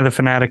big fan of the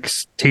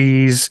Fanatics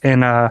tees,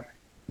 and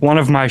one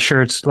of my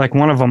shirts, like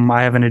one of them,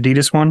 I have an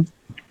Adidas one,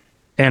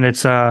 and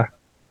it's a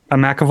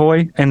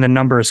McAvoy, and the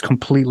number is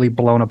completely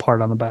blown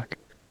apart on the back.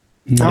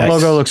 The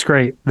logo looks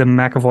great. The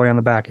McAvoy on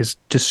the back is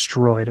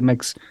destroyed. It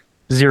makes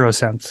zero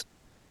sense.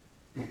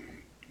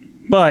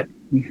 But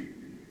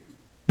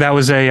that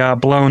was a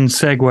blown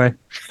segue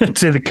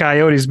to the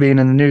Coyotes being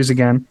in the news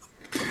again.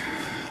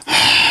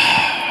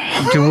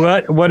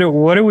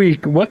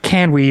 What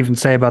can we even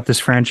say about this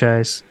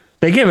franchise?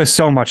 They give us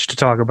so much to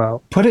talk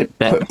about. Put it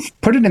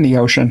in the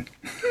ocean.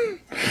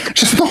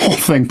 Just the whole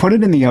thing. Put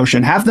it in the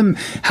ocean. Have them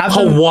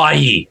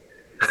Hawaii.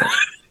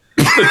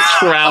 The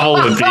travel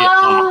would be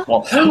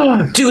awful.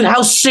 Dude,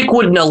 how sick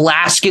would an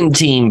Alaskan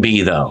team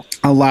be though?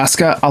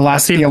 Alaska.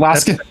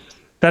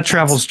 That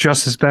travel's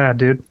just as bad,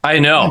 dude. I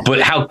know,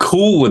 but how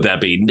cool would that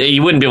be?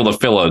 You wouldn't be able to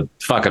fill a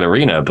fucking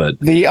arena, but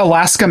The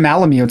Alaska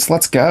Malamutes.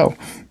 Let's go.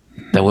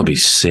 that would be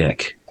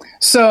sick.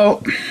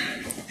 So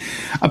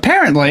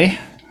apparently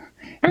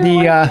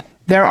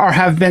there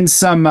have been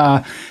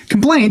some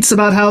complaints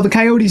about how the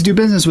Coyotes do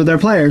business with their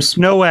players.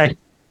 No way.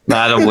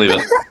 I don't believe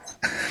it.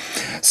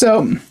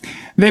 So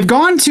they've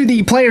gone to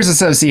the Players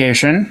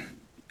Association,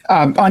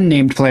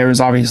 unnamed players,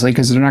 obviously,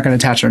 because they're not going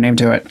to attach their name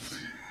to it,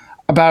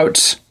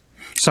 about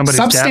Somebody's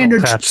dad will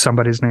substandard. attach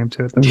somebody's name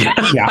to it.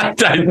 Yeah.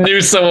 I knew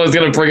someone was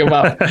going to bring him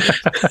up.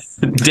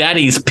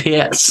 Daddy's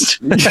pissed.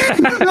 For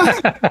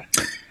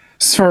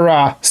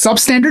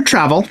substandard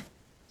travel,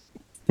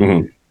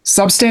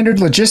 substandard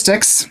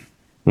logistics,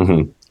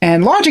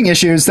 and lodging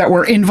issues that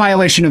were in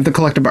violation of the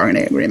collective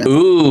bargaining agreement.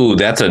 Ooh,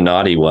 that's a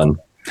naughty one.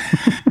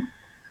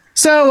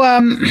 So,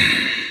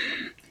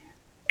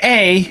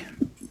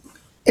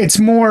 it's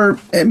more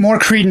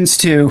credence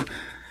to,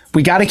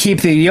 we got to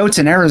keep the Yotes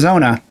in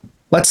Arizona.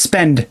 Let's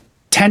spend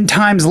 10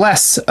 times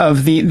less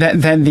of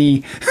than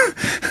the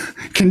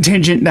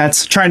contingent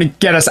that's trying to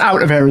get us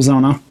out of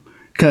Arizona,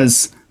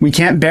 because we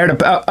can't bear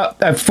to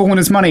a fool and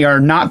his money are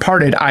not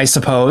parted, I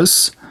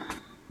suppose.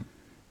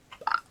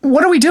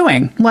 What are we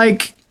doing?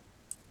 Like,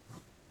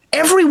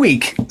 every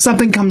week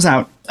something comes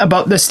out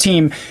about this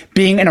team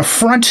being an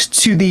affront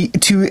to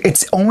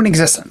its own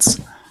existence.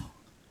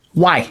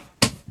 Why?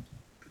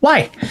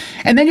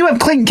 And then you have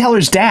Clayton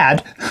Keller's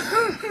dad,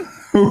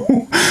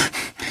 who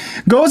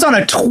goes on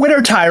a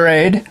Twitter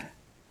tirade.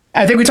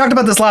 I think we talked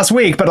about this last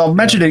week, but I'll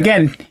mention it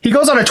again. He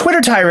goes on a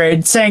Twitter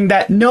tirade saying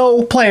that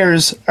no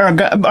players we're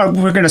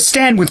going to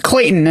stand with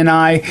Clayton and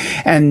I,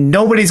 and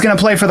nobody's going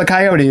to play for the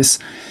Coyotes.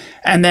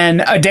 And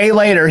then a day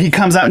later, he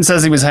comes out and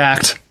says he was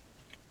hacked.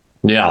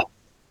 Yeah.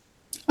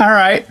 All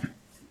right.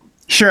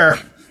 Sure.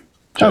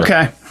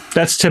 Okay.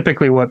 That's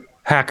typically what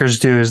hackers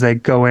do, is they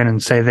go in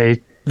and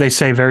say they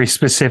say very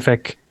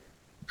specific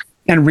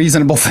and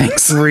reasonable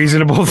things. Let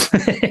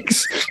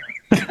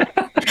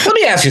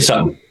me ask you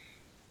something.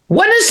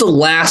 When is the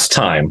last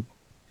time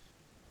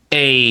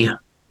a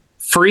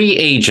free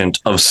agent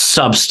of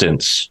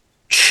substance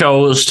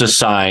chose to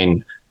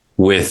sign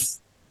with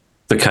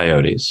the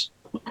Coyotes?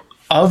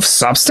 Of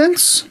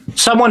substance?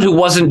 Someone who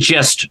wasn't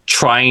just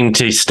trying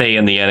to stay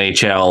in the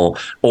NHL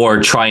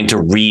or trying to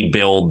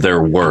rebuild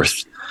their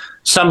worth.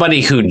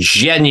 Somebody who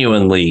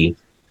genuinely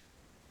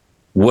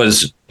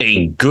was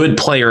a good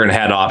player and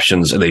had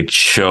options, and they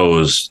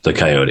chose the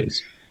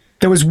Coyotes.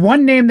 There was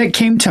one name that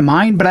came to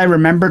mind, but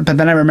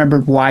then I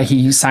remembered why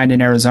he signed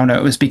in Arizona.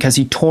 It was because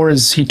he tore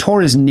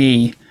his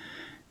knee,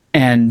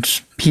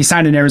 and he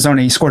signed in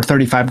Arizona. He scored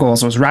 35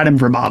 goals. It was Radim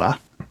Vrbata.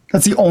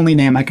 That's the only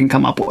name I can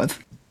come up with.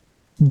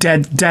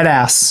 Dead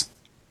ass.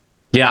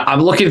 Yeah,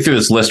 I'm looking through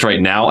this list right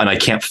now, and I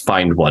can't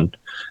find one.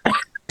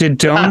 Did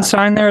Doan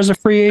sign there as a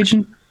free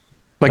agent?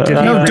 Like,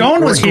 no,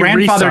 Doan was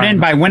grandfathered in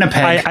by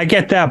Winnipeg. I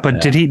get that, but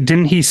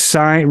didn't he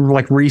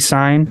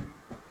re-sign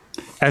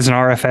as an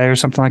RFA or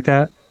something like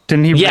that?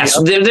 Didn't he?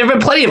 Yes, there have been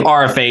plenty of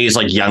RFAs,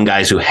 like young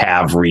guys who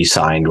have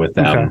re-signed with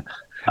them.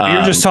 Okay.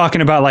 You're just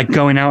talking about like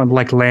going out and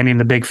like landing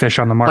the big fish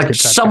on the market. Like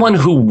someone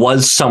who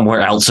was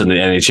somewhere else in the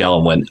NHL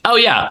and went, oh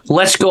yeah,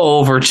 let's go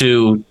over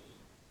to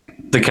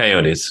the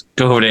Coyotes.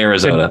 Go over to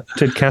Arizona.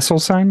 Did Kessel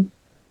sign?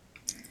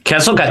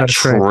 Kessel got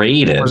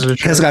traded.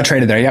 Kessel got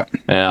traded there, yep.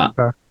 Yeah.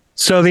 Okay.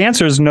 So the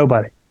answer is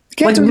nobody.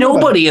 Like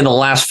nobody in the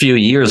last few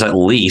years, at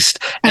least.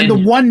 And the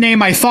one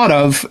name I thought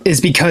of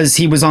is because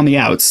he was on the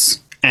outs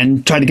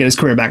and tried to get his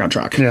career back on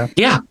track.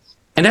 Yeah.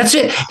 And that's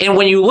it. And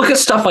when you look at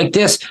stuff like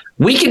this,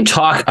 we can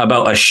talk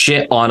about a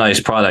shit on ice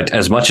product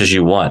as much as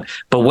you want.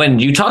 But when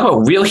you talk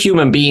about real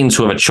human beings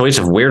who have a choice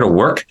of where to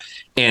work,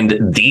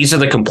 and these are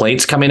the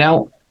complaints coming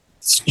out,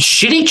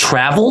 shitty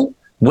travel,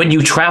 when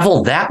you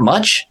travel that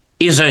much,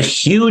 is a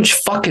huge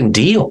fucking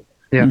deal.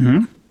 Yeah.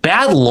 Mm-hmm.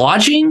 Bad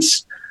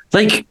lodgings,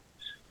 like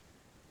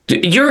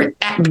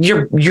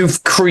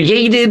you've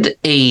created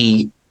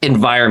a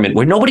environment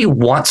where nobody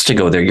wants to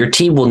go there. Your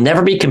team will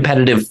never be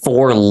competitive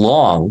for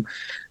long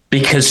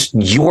because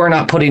you're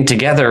not putting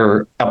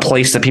together a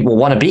place that people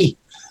want to be.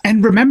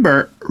 And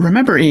remember,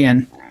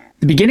 Ian,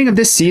 the beginning of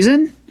this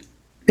season,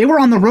 they were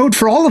on the road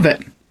for all of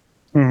it.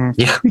 Mm-hmm.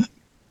 Yeah.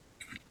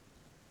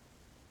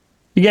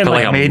 You get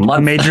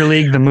like Major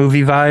League, the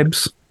movie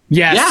vibes.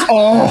 Yes.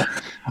 Yeah.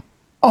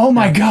 Oh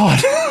my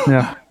God.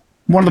 Yeah.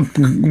 One of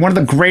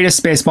the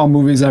greatest baseball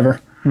movies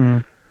ever.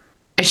 Mm.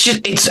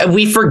 It's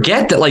we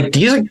forget that like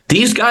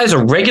these guys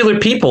are regular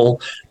people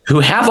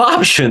who have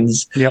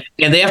options. Yep.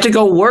 And they have to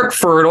go work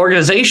for an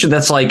organization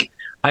that's like,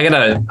 I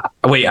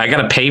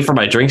gotta pay for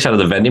my drinks out of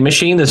the vending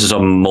machine. This is a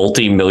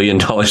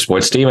multi-million-dollar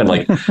sports team, and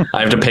like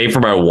I have to pay for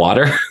my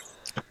water.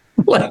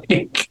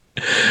 Like,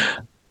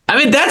 I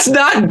mean, that's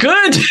not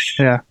good.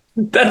 Yeah.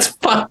 That's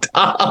fucked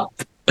up.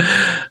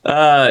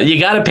 You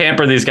got to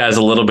pamper these guys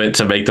a little bit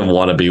to make them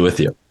want to be with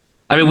you.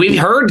 I mean, we've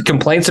heard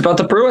complaints about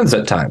the Bruins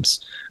at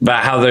times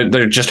about how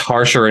they're just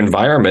harsher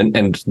environment,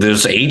 and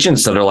there's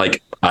agents that are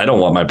like, I don't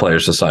want my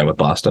players to sign with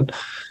Boston.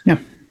 Yeah.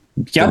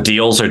 Yep. The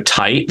deals are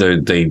tight.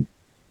 The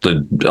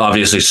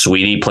obviously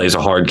Sweeney plays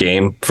a hard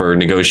game for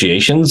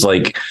negotiations.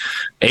 Like,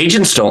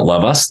 agents don't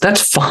love us.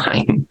 That's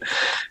fine.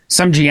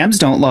 Some GMs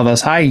don't love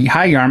us. Hi,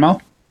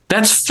 Yarmo.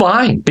 That's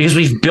fine, because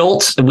we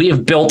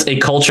have built a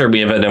culture.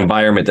 We have an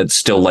environment that's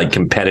still like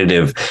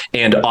competitive,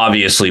 and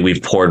obviously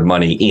we've poured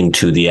money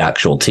into the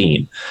actual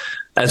team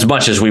as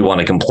much as we want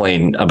to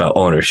complain about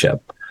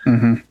ownership.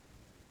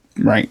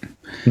 Mm-hmm. Right.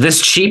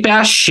 This cheap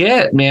ass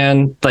shit,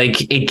 man,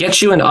 like it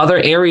gets you in other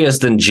areas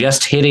than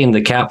just hitting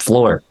the cap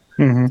floor.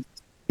 Mm-hmm.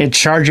 It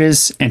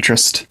charges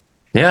interest.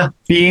 Yeah.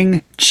 Being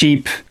a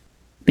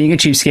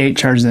cheapskate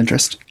charges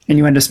interest, and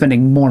you end up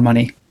spending more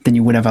money than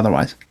you would have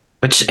otherwise.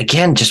 Which,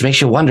 again, just makes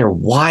you wonder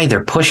why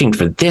they're pushing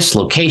for this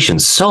location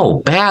so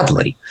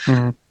badly.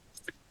 Mm-hmm.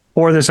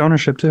 Or this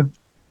ownership, too.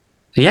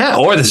 Yeah,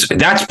 or this.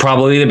 That's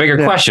probably the bigger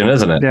question,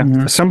 isn't it? Yeah.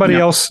 Mm-hmm.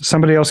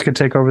 Somebody else could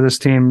take over this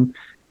team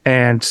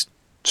and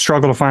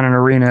struggle to find an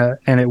arena,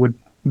 and it would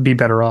be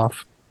better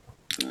off.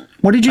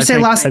 What did you say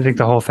last? I think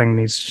the whole thing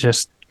needs to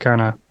just kind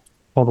of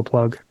pull the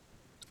plug.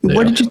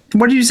 What did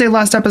you say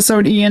last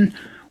episode, Ian?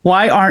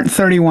 Why aren't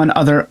 31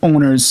 other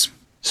owners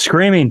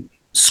Screaming.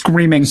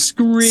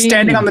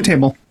 standing on the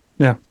table?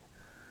 Yeah.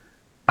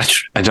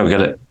 I don't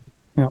get it.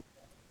 Yeah.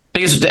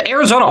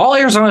 Because all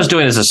Arizona is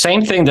doing is the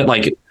same thing that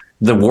like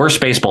the worst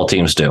baseball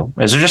teams do.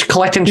 Is they're just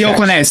collecting checks.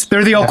 Oakland A's.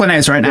 They're the Oakland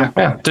A's right now.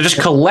 Yeah, they're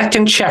just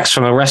collecting checks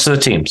from the rest of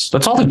the teams.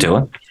 That's all they're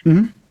doing.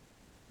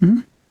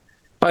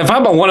 But if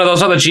I'm one of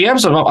those other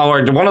GMs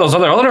or one of those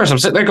other owners, I'm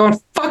sitting there going,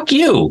 "Fuck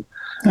you!"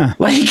 Huh.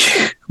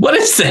 Like, what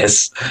is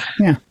this?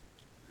 Yeah.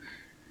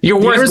 You're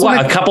worth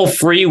what? A couple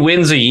free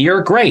wins a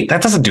year? Great.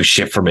 That doesn't do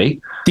shit for me.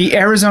 The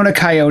Arizona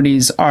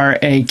Coyotes are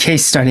a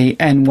case study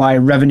in why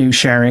revenue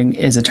sharing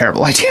is a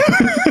terrible idea.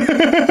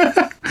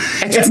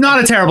 It's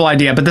not a terrible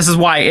idea, but this is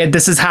why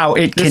this is how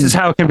it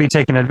can be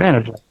taken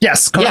advantage of.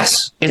 Yes, correct.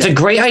 Yes. It's a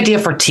great idea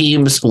for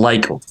teams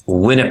like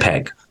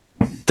Winnipeg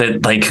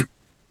that like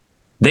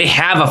they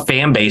have a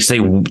fan base.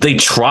 They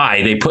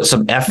try, they put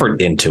some effort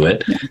into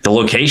it. Yeah. The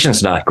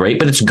location's not great,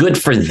 but it's good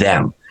for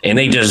them and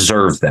they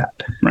deserve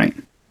that. Right.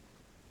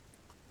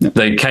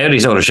 The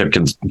Coyotes ownership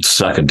can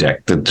suck a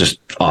dick. They're just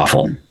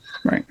awful.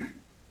 Right.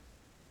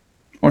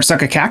 Or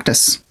suck a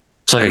cactus.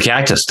 Suck a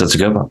cactus. That's a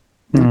good one.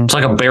 Mm-hmm. It's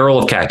like a barrel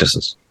of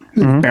cactuses.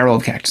 Mm-hmm. Barrel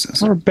of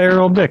cactuses. Or a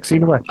barrel of dicks,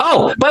 either way.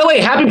 Oh, by the way,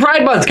 happy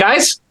Pride Month,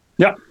 guys.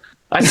 Yep.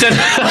 I said,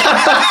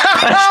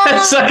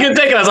 suck a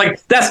dick. And I was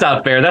like, that's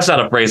not fair. That's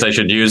not a phrase I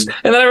should use.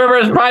 And then I remember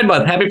it's Pride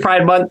Month. Happy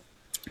Pride Month.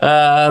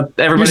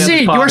 Everybody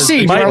your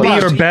seed. Might be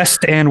your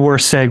best and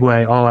worst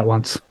segue all at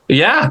once.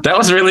 Yeah, that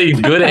was really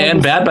good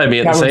and bad by me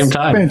at the same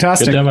time.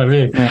 Fantastic. Good job by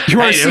me. Yeah. You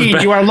are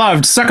seed. You are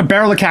loved. Suck a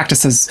barrel of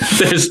cactuses.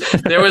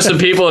 There was some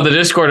people in the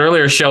Discord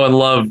earlier showing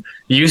love,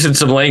 using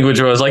some language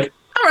where I was like,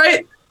 all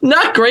right,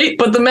 not great,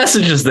 but the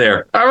message is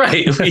there. All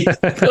right,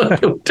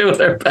 we're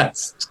doing our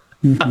best.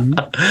 Mm-hmm.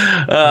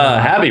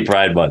 Happy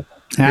Pride Month.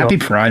 Happy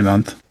Pride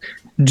Month.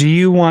 Do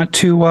you want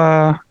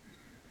to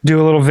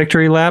do a little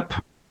victory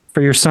lap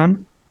for your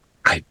son?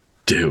 I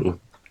do.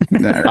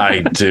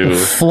 I do. The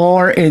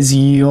floor is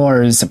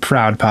yours,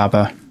 proud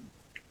papa.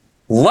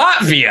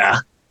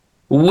 Latvia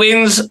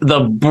wins the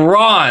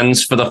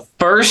bronze for the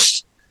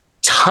first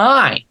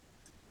time.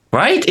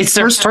 Right? It's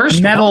their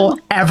first medal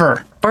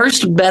ever.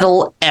 First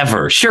medal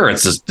ever. Sure,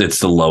 it's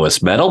the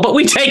lowest medal, but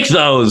we take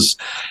those.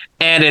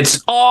 And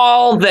it's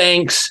all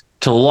thanks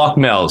to Locke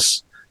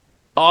Mills.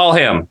 All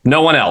him.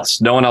 No one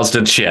else. No one else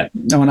did shit.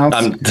 No one else?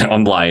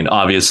 I'm lying,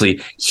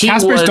 obviously.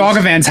 Kasper's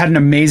Dogavans had an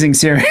amazing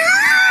series.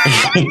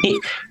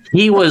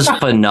 He was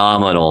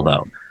phenomenal,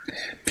 though.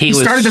 He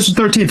started as a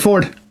 13th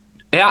Ford.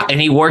 Yeah, and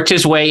he worked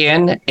his way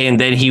in, and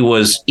then he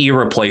was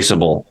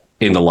irreplaceable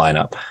in the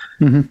lineup.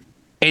 Mm-hmm.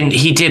 And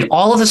he did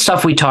all of the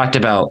stuff we talked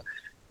about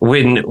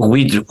when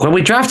we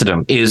drafted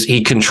him. Is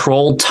he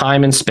controlled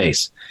time and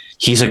space?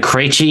 He's a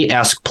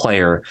Krejci-esque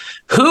player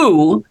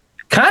who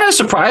kind of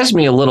surprised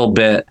me a little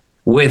bit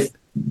with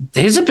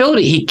his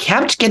ability. He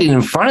kept getting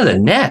in front of the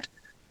net.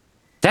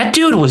 That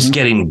dude was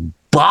getting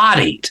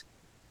bodied,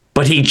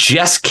 but he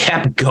just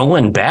kept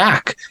going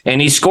back. And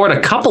he scored a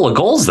couple of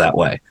goals that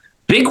way.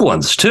 Big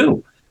ones,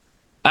 too.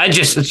 I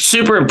just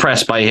super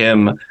impressed by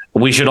him.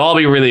 We should all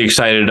be really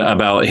excited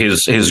about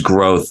his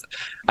growth.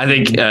 I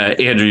think,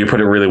 Andrew, you put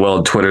it really well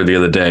on Twitter the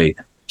other day.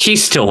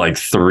 He's still like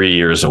 3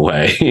 years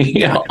away,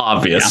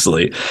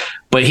 obviously. Yeah.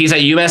 But he's at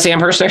UMass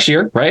Amherst next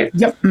year, right?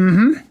 Yep.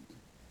 Mm-hmm.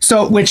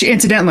 So, which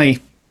incidentally,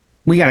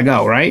 we got to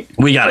go, right?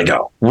 We got to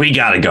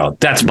go.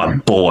 That's my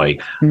boy.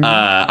 Mm-hmm.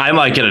 I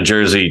might get a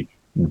jersey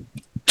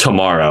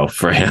tomorrow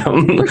for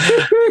him.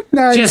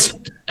 Nice.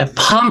 Just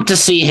pumped to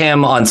see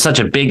him on such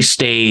a big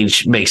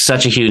stage, make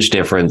such a huge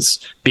difference,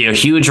 be a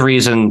huge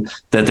reason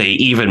that they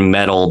even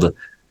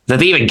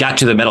got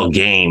to the medal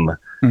game.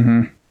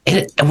 Mm-hmm.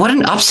 And what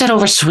an upset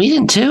over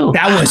Sweden, too.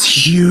 That was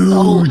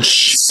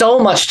huge. So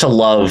much to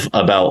love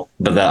about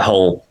that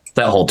whole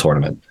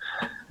tournament.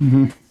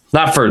 Mm-hmm.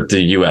 Not for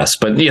the U.S.,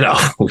 but,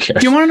 who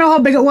cares? Do you want to know how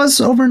big it was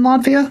over in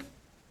Latvia?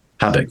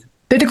 How big?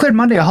 They declared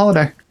Monday a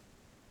holiday.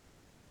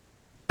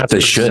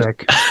 They should.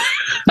 Sick.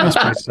 That's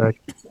pretty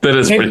sick. That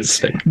is pretty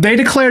sick. They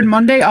declared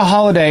Monday a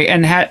holiday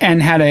and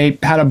had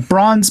a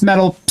bronze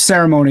medal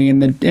ceremony in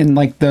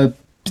the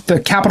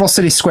capital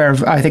city square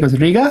of, I think it was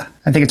Riga.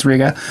 I think it's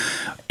Riga.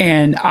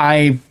 And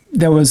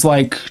there was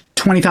like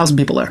 20,000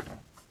 people there.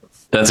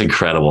 That's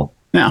incredible.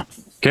 Yeah.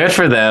 Good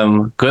for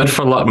them. Good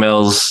for Locke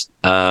Mills.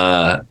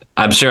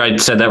 I'm sure I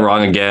said that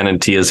wrong again,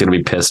 and Tia's going to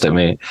be pissed at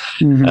me.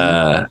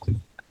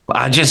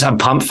 Mm-hmm. I'm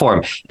pumped for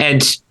him.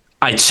 And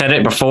I said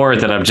it before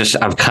that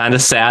I'm kind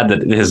of sad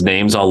that his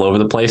name's all over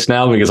the place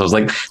now, because I was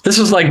like, this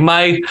was like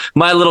my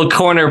little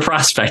corner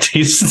prospect.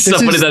 He's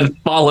somebody that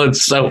followed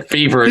so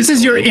feverishly. This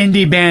is your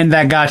indie band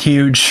that got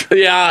huge.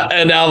 Yeah,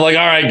 and now I'm like,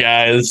 all right,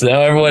 guys,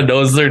 now everyone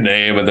knows their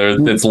name,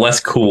 and it's less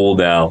cool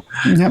now.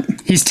 Yep,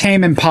 he's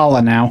Tame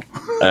Impala now.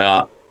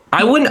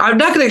 I'm not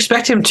going to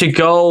expect him to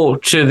go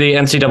to the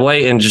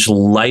NCAA and just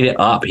light it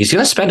up. He's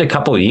going to spend a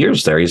couple of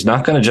years there. He's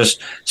not going to just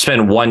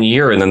spend 1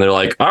 year and then they're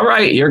like, all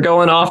right, you're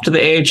going off to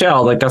the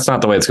AHL. Like, that's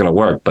not the way it's going to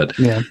work. But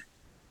yeah,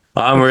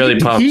 I'm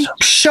really pumped. He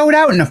showed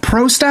out in a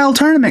pro style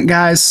tournament,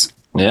 guys.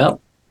 Yep.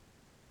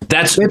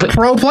 with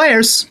pro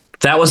players.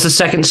 That was the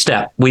second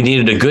step. We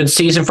needed a good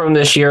season from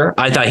this year.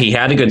 I thought he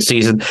had a good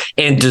season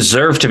and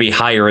deserved to be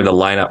higher in the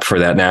lineup for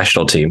that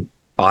national team,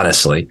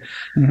 honestly,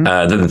 than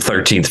the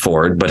 13th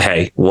forward. But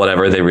hey,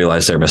 whatever. They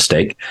realized their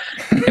mistake.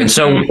 And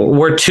so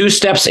we're 2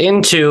 steps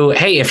into,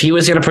 hey, if he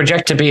was going to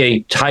project to be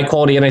a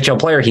high-quality NHL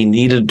player, he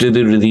needed to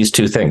do these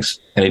 2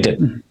 things. And he did.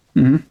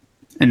 Mm-hmm.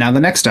 And now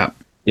the next step.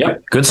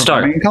 Yep. Good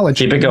start.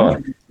 Keep it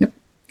going. Yep.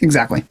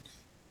 Exactly.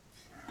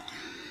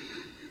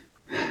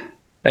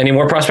 Any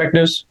more prospect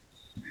news?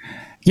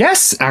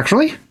 Yes,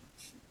 actually.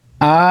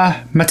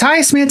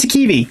 Matthias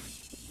Mantekivi,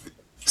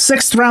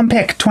 6th round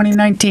pick,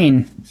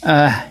 2019.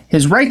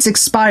 His rights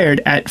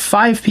expired at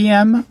 5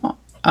 p.m.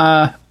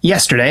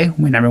 Yesterday,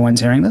 when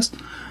everyone's hearing this.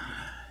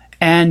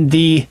 And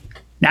the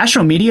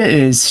national media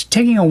is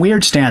taking a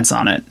weird stance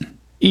on it.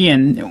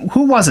 Ian,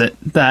 who was it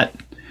that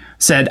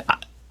said,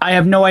 I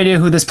have no idea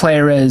who this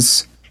player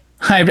is.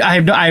 I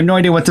have no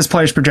idea what this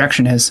player's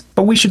projection is,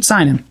 but we should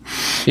sign him.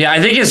 Yeah,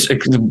 I think his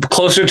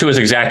closer to his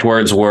exact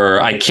words were,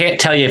 I can't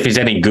tell you if he's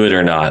any good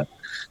or not.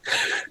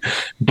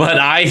 But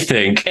I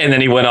think, and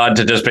then he went on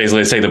to just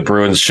basically say the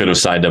Bruins should have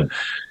signed him.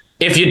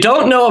 If you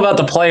don't know about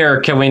the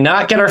player, can we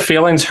not get our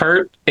feelings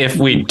hurt if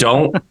we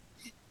don't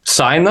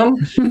sign them?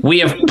 We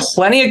have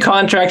plenty of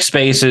contract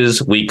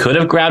spaces. We could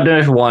have grabbed him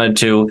if we wanted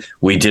to.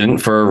 We didn't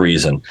for a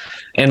reason.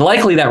 And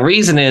likely that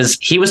reason is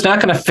he was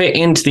not going to fit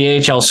into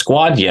the AHL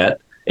squad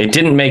yet. It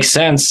didn't make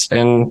sense,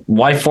 and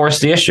why force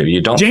the issue?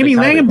 You don't. Jamie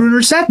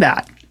Langenbrunner said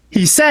that.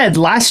 He said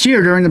last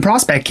year during the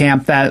prospect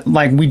camp that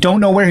we don't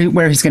know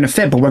where he's going to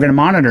fit, but we're going to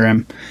monitor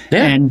him.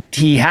 Yeah. And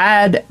he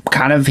had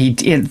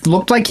it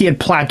looked like he had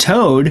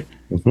plateaued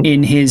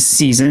in his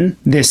season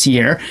this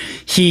year.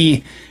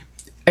 He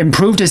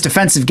improved his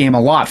defensive game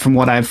a lot from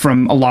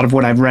a lot of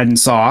what I've read and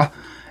saw,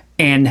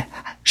 and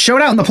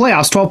showed out in the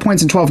playoffs, 12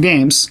 points in 12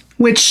 games,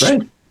 which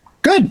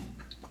good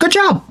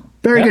job,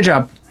 very good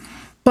job,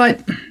 but.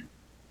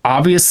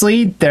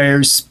 Obviously,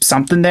 there's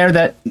something there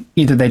that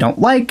either they don't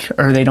like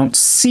or they don't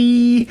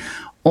see,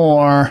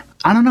 or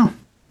I don't know.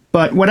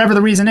 But whatever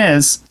the reason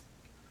is,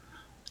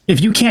 if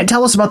you can't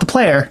tell us about the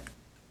player,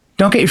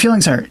 don't get your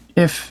feelings hurt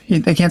if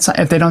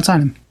they don't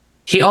sign him.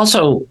 He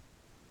also,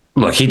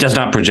 he does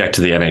not project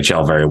to the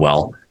NHL very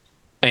well,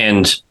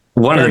 and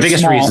one of the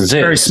biggest reasons is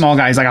very small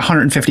guy. He's like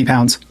 150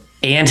 pounds,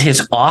 and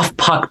his off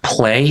puck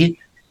play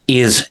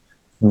is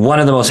one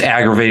of the most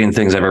aggravating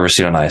things I've ever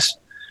seen on ice.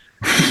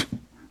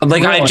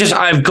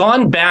 I've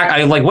gone back.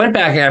 I went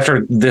back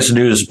after this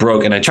news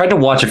broke, and I tried to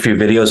watch a few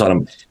videos on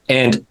him.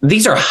 And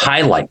these are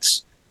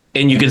highlights,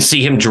 and you can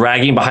see him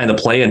dragging behind the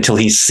play until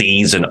he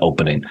sees an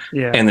opening,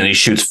 and then he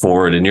shoots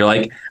forward. And you're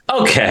like,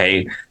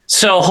 okay,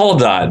 so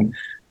hold on.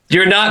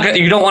 You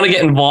don't want to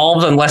get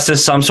involved unless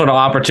there's some sort of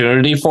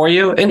opportunity for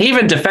you. And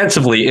even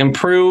defensively,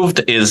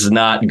 improved is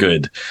not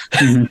good.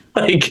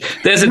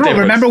 There's a difference.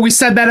 Remember we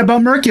said that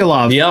about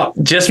Merkulov.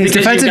 Yep. His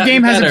defensive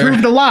game has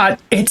improved a lot.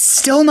 It's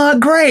still not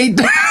great.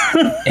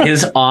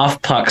 His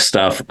off puck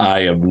stuff,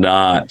 I am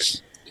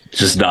not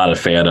a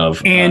fan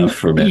of. And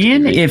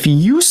Ian, if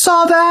you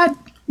saw that,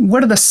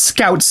 what are the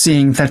scouts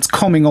seeing that's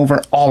combing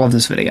over all of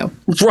this video?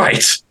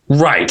 Right.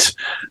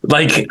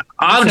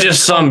 I'm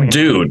just some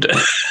dude.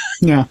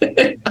 Yeah.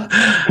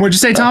 What'd you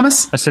say,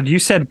 Thomas? I said you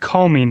said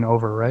combing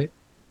over, right?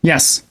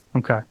 Yes.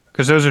 Okay.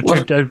 Because those are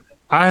two.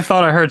 I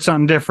thought I heard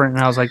something different,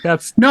 and I was like,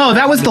 "That's no."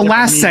 That was the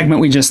last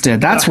segment we just did.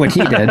 That's what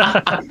he did.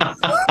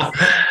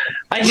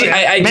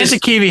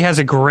 Mantekivi has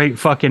a great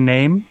fucking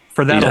name.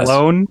 For that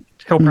alone,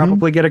 he'll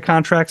probably get a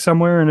contract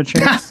somewhere and a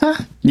chance.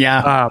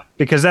 Yeah.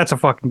 Because that's a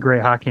fucking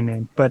great hockey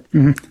name. But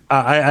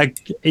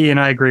Ian,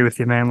 I agree with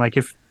you, man. Like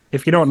if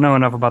you don't know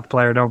enough about the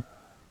player, don't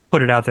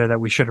put it out there that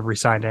we should have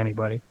re-signed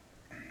anybody.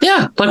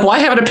 Yeah, why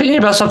have an opinion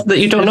about something that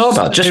you don't know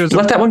about? Just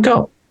let that one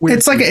go.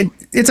 It's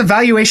it's a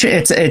valuation.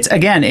 It's a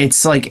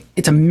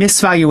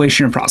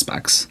misvaluation of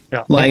prospects.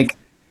 Yeah.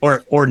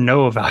 Or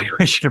no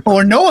evaluation.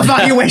 Or no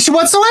evaluation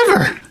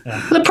whatsoever.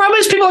 Yeah. The problem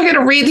is people are going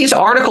to read these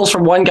articles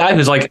from one guy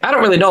who's like, I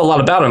don't really know a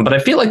lot about him, but I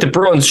feel like the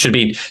Bruins should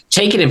be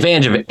taking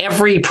advantage of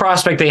every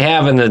prospect they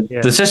have in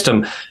the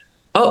system.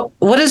 Oh,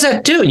 what does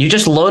that do? You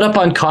just load up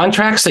on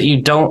contracts that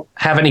you don't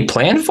have any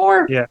plan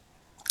for? Yeah.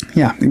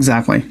 Yeah,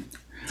 exactly.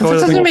 That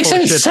doesn't make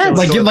any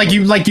sense. You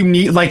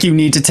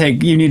need to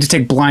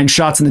take blind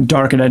shots in the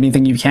dark at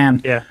anything you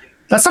can. Yeah.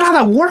 That's not how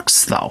that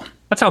works, though.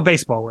 That's how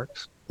baseball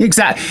works.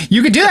 Exactly.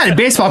 You could do that in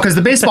baseball because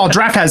the baseball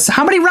draft has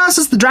how many rounds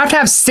does the draft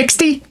have?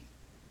 60?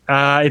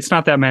 It's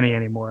not that many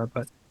anymore,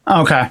 but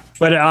okay.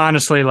 But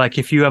honestly,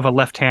 if you have a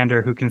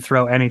left-hander who can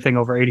throw anything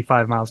over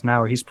 85 miles an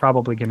hour, he's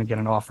probably going to get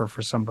an offer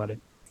for somebody.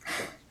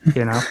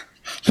 You know.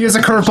 He has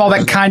a curveball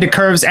that kind of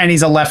curves, and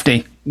he's a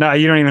lefty. No,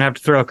 you don't even have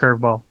to throw a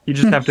curveball. You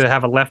just have to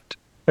have a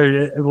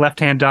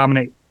left-hand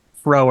dominate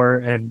thrower,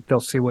 and they'll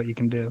see what you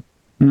can do.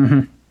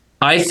 Mm-hmm.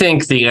 I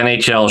think the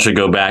NHL should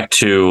go back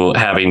to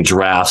having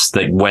drafts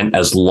that went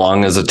as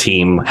long as a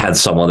team had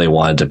someone they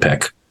wanted to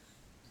pick.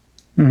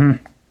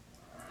 Mm-hmm.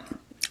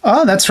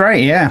 Oh, that's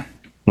right. Yeah.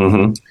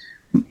 Mm-hmm.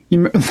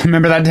 You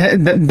remember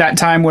that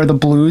time where the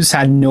Blues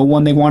had no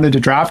one they wanted to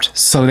draft,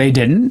 so they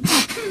didn't?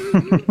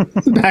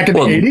 Back in the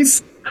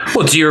 80s?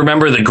 Well, do you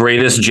remember the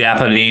greatest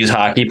Japanese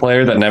hockey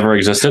player that never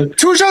existed?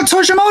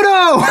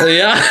 Toshimoto!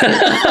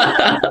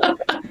 Yeah.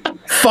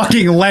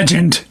 Fucking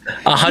legend.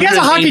 He has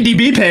a hockey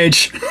DB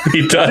page.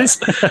 He does.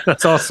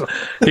 That's awesome.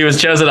 He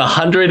was chosen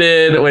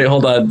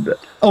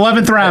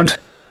 11th round.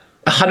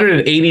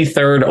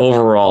 183rd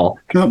overall,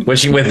 Yep.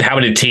 which with how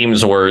many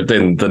teams were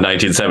in the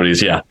 1970s?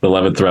 Yeah, the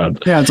 11th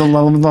round. Yeah, it's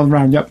 11th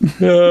round. Yep.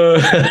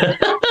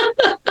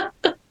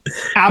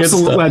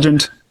 Absolute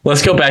legend.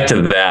 Let's go back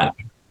to that.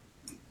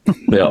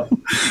 Yeah.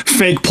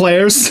 Fake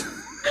players.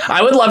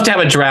 I would love to have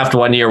a draft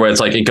one year where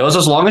it's like it goes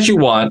as long as you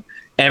want.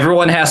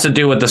 Everyone has to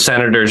do what the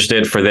Senators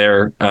did for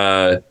their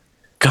it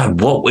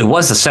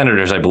was the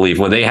Senators, I believe,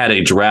 when they had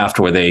a draft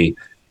where they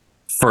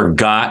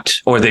forgot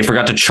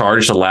to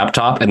charge the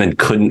laptop and then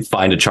couldn't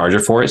find a charger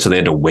for it, so they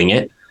had to wing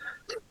it.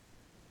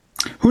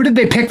 Who did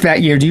they pick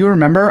that year? Do you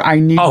remember? I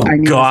need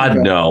God,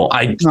 no.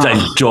 I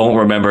don't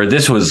remember. Was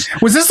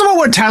this the one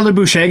where Tyler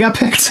Boucher got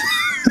picked?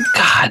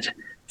 God,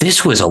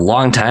 this was a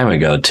long time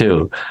ago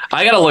too.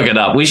 I gotta look it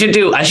up. I should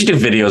do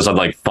videos on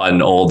like fun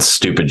old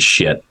stupid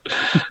shit.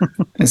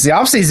 It's the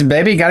off season,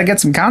 baby. Got to get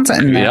some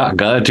content in there. Yeah,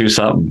 gotta do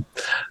something.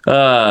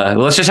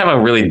 Let's just have a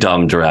really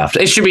dumb draft.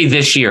 It should be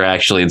this year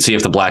actually, and see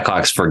if the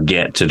Blackhawks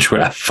forget to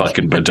draft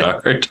fucking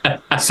Bedard.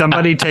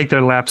 Somebody take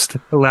their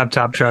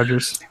laptop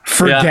chargers.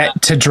 Forget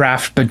to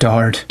draft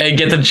Bedard and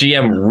get the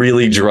GM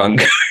really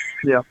drunk.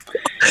 Yep.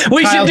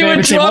 We should do a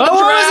drunk draft. What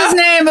was his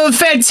name?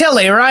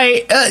 Fantilli,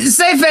 right?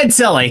 Say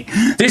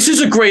Fantilli. This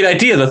is a great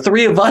idea. The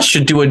three of us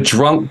should do a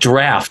drunk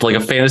draft, like a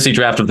fantasy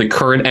draft of the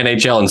current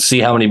NHL, and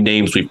see how many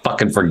names we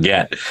fucking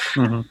forget.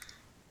 Mm-hmm.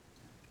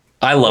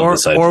 I love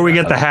this idea. Or we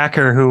get the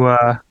hacker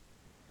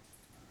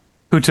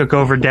who took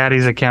over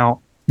Daddy's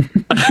account.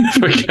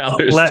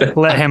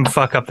 let him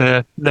fuck up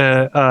the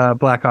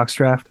Blackhawks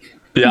draft.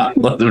 Yeah,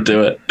 let him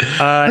do it.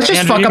 Let's just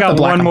Andrew, fuck you up got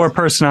the Blackhawks. one more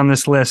person on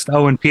this list,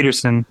 Owen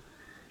Peterson.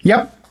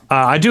 Yep.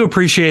 I do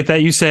appreciate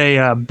that you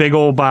say big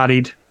old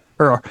bodied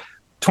or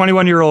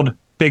 21-year-old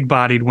big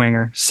bodied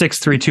winger,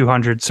 6'3",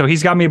 200. So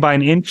he's got me by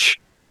an inch,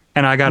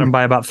 and I got him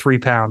by about 3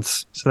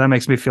 pounds. So that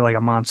makes me feel like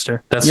a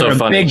monster. That's You're so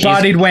funny. Big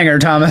bodied winger,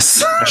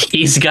 Thomas.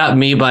 He's got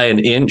me by an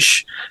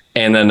inch,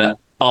 and then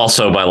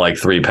also by like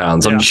 3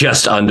 pounds. I'm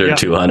just under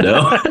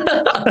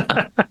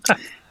 200.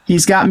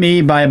 He's got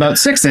me by about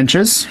 6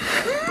 inches.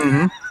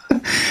 Mm-hmm.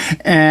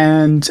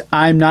 And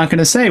I'm not going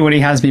to say what he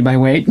has me by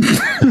weight.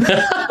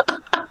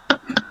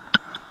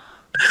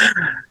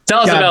 Tell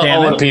us about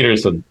Owen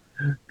Peterson.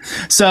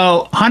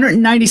 So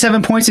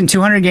 197 points in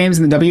 200 games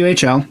in the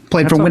WHL.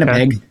 Played for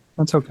Winnipeg. Okay.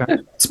 That's okay.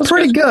 It's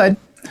pretty good.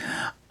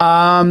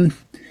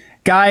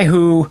 Guy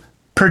who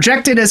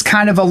projected as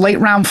kind of a late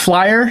round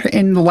flyer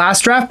in the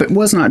last draft, but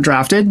was not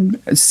drafted.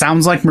 It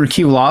sounds like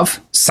Merkulov.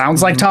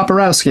 Sounds like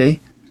Toporowski.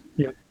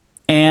 Yeah.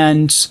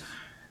 And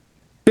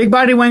big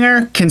body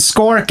winger, can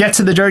score, get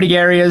to the dirty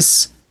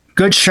areas,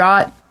 good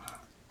shot,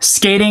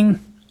 skating,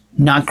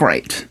 not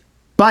great,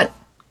 but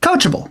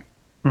coachable.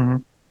 Mm-hmm.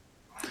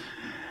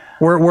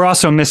 We're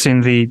also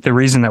missing the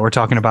reason that we're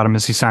talking about him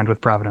is he signed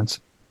with Providence.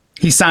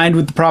 He signed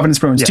with the Providence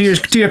Bruins, Yes.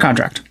 2-year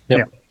contract. Yep.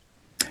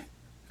 Yeah.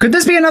 Could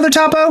this be another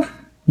Topo?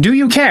 Do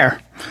you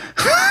care?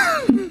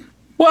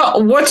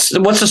 Well, what's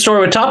the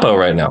story with Topo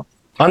right now?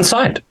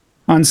 Unsigned.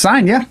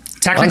 Unsigned, yeah.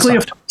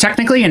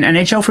 Technically an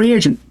NHL free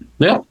agent.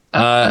 Yeah.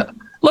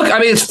 Look, I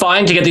mean, it's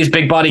fine to get these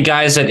big body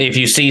guys that if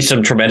you see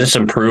some tremendous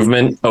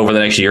improvement over the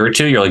next year or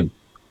two, you're like,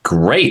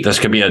 great, this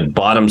could be a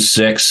bottom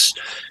 6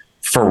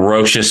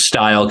 ferocious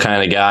style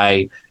kind of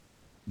guy,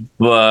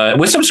 but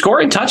with some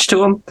scoring touch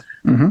to him.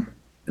 Mm-hmm.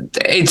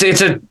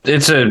 It's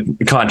a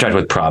contract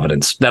with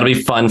Providence. That'll be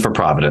fun for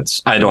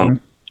Providence. I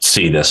don't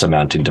see this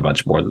amounting to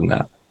much more than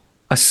that.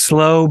 A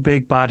slow,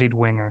 big-bodied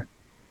winger.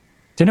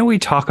 Didn't we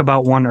talk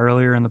about one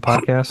earlier in the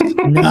podcast?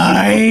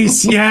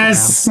 Nice,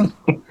 yes.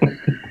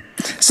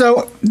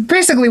 So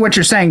basically what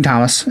you're saying,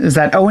 Thomas, is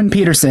that Owen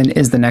Peterson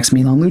is the next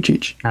Milan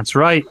Lucic. That's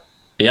right.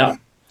 Yeah.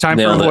 Time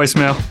Nailed for a it.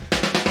 voicemail.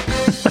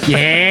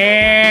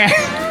 Yeah.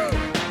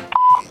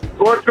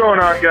 What's going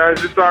on,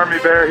 guys? It's Army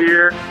Bear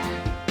here.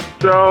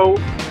 So,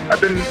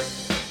 I've been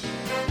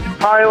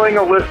compiling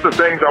a list of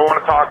things I want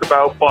to talk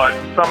about, but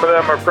some of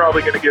them are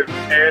probably going to give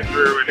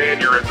Andrew an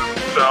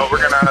aneurysm, so we're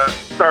going to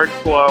start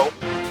slow.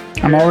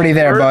 I'm already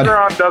there, bud. If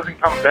Bergeron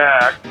doesn't come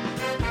back,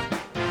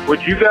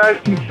 would you guys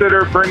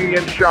consider bringing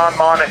in Sean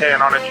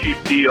Monahan on a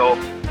cheap deal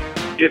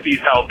if he's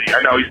healthy?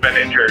 I know he's been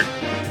injured,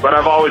 but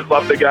I've always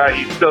loved the guy.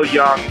 He's still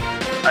young.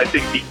 I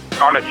think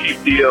on a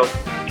cheap deal,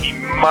 he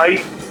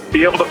might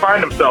be able to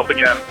find himself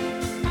again.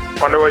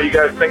 Wonder what you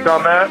guys think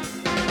on that.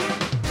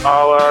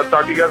 I'll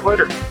talk to you guys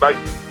later. Bye.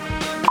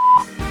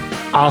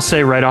 I'll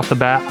say right off the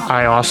bat,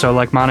 I also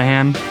like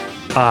Monahan,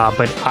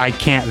 but I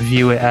can't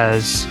view it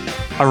as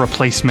a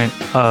replacement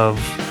of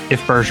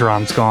if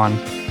Bergeron's gone.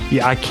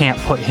 Yeah, I can't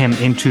put him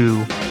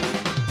into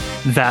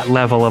that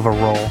level of a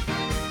role.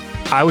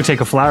 I would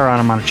take a flyer on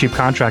him on a cheap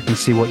contract and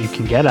see what you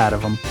can get out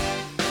of him.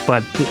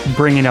 but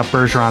bringing up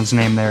Bergeron's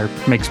name there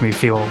makes me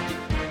feel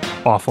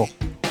awful.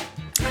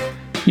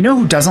 You know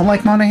who doesn't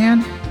like Monahan?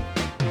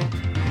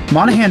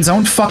 Monahan's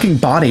own fucking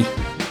body.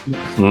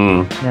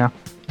 Yeah.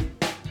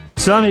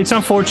 So it's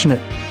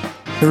unfortunate.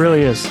 It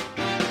really is.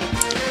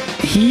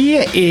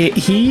 He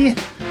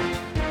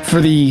for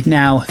the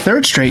now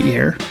third straight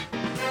year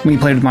when he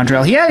played with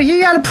Montreal, he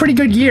had a pretty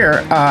good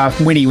year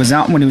when he was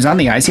on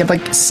the ice. He had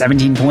like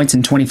 17 points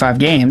in 25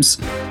 games.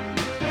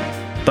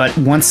 But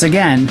once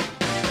again,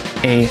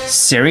 a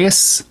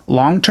serious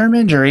long-term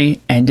injury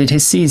ended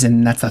his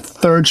season. That's the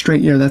third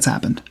straight year that's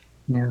happened.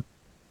 Yeah.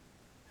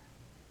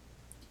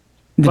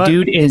 The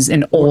dude is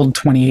an old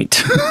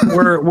 28.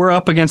 we're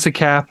up against the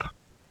cap.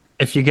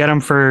 If you get him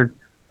for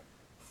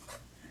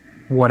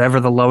whatever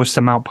the lowest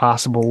amount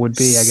possible would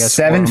be, I guess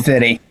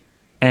 $750,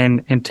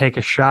 and take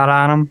a shot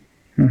on him.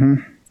 Mm-hmm.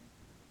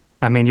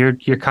 I mean,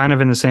 you're kind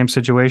of in the same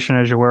situation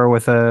as you were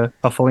with a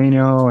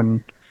Foligno,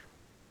 and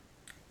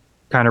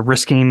kind of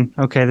risking.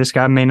 Okay, this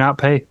guy may not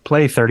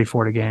play 30,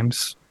 40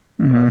 games,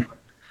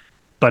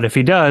 but if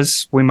he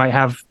does, we might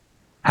have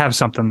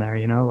something there.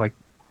 You know, like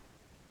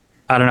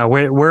I don't know.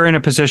 We're in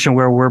a position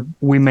where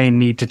we may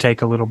need to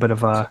take a little bit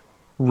of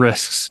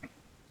risks.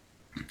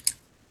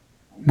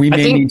 We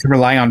may need to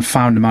rely on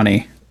found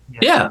money.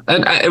 Yeah,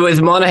 and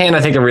with Monahan,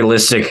 I think a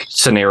realistic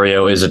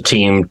scenario is a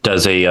team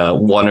does a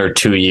 1 or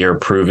 2 year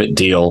prove it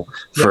deal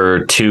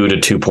for $2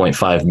 to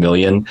 $2.5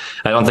 million.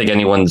 I don't think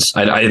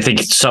I think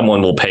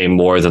someone will pay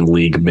more than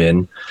league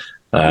min.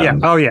 Yeah.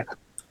 Oh yeah.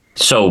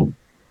 So,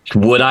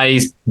 would I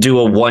do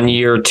a 1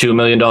 year, $2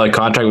 million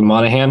contract with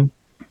Monahan?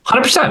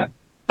 100%.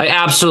 I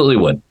absolutely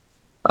would.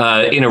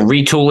 In a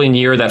retooling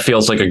year, that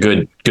feels like a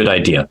good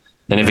idea.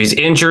 And if he's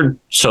injured,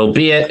 so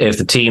be it. If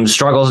the team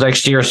struggles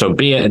next year, so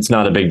be it. It's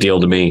not a big deal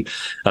to me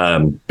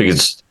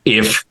because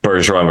if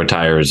Bergeron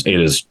retires, it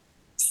is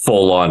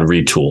full on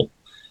retool.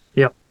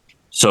 Yep.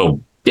 So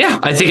yeah,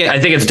 I think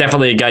it's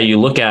definitely a guy you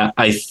look at.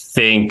 I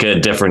think a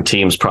different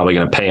team's probably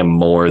going to pay him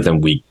more than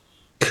we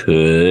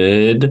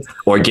could,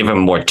 or give him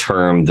more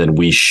term than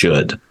we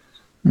should.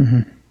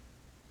 Mm-hmm.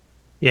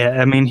 Yeah,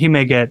 I mean, he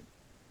may get.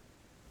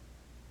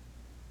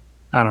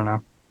 I don't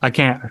know. I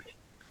can't.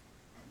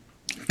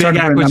 Big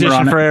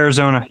acquisition for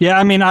Arizona. Yeah,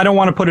 I mean, I don't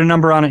want to put a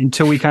number on it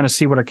until we kind of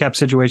see what our cap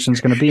situation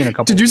is going to be in a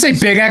couple. Did you say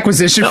big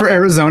acquisition for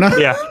Arizona?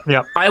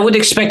 Yeah. I would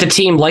expect a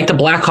team like the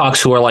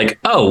Blackhawks who are like,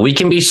 oh, we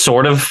can be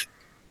sort of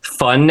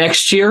fun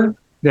next year.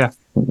 Yeah.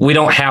 We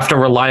don't have to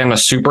rely on a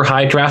super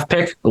high draft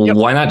pick. Yep.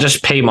 Why not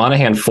just pay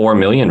Monahan $4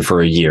 million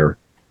for a year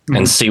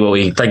and see what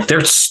we like?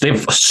 They've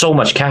so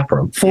much cap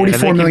room.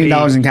 $44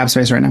 million in cap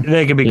space right now.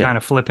 They could be kind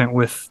of flippant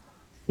with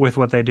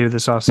what they do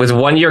this offseason. With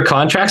 1 year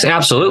contracts,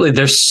 absolutely.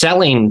 They're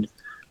selling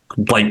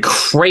like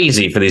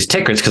crazy for these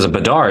tickets because of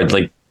Bedard.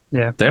 Like,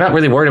 they're not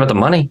really worried about the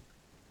money.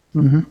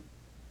 Mm-hmm.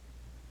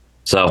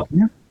 So,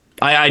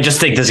 I just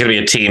think there's going to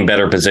be a team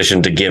better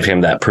positioned to give him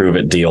that prove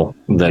it deal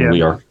than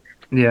we are.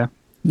 Yeah.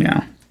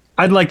 Yeah.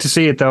 I'd like to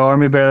see it though.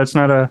 Army Bear. That's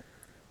not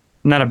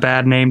a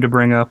bad name to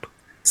bring up.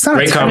 It's not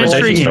Great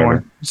conversation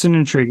one. It's an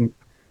intriguing.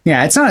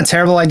 Yeah, it's not a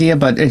terrible idea,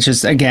 but it's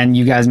just, again,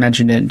 you guys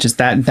mentioned it. Just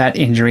that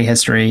injury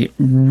history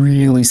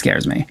really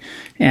scares me.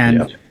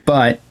 And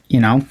but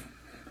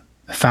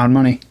found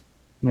money.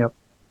 Yep.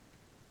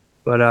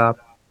 But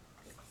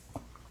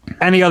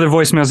any other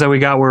voicemails that we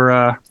got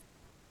were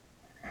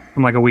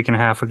from like a week and a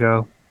half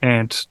ago,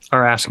 and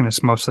are asking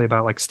us mostly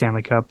about like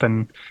Stanley Cup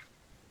and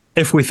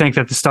if we think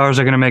that the Stars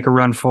are going to make a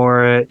run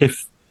for it.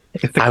 If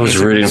I was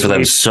rooting for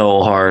them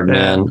so hard,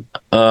 man.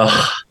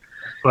 Ugh.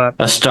 But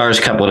a Stars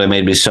Cup would have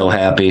made me so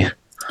happy.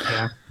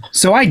 Yeah.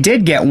 So I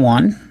did get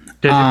one.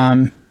 Did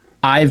you?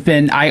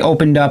 I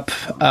opened up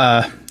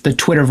the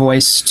Twitter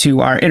voice to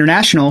our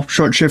international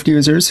short shift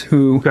users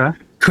who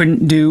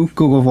couldn't do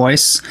Google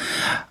Voice.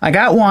 I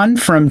got one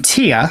from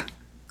Tia.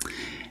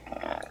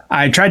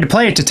 I tried to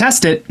play it to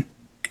test it,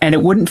 and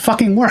it wouldn't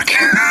fucking work.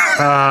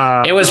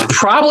 It was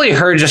probably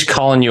her just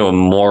calling you a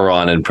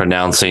moron and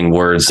pronouncing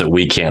words that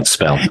we can't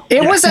spell.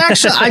 It was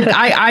actually,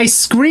 I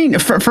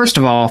screened, first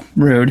of all,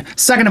 rude.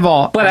 Second of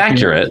all, but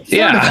accurate.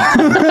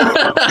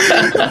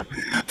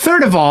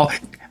 Third of all,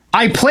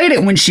 I played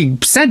it when she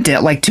sent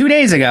it like 2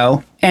 days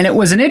ago, and it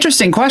was an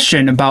interesting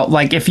question about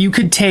like if you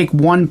could take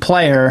one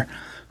player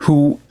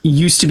who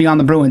used to be on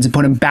the Bruins and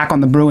put him back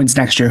on the Bruins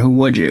next year, who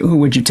would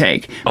you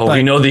take? Oh,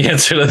 we know the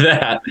answer to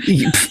that.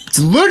 It's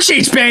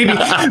Lucic, baby.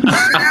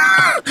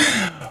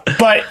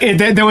 But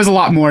there was a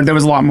lot more. There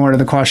was a lot more to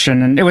the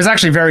question, and it was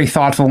actually very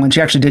thoughtful, and she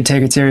actually did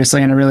take it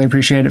seriously, and I really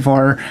appreciate it for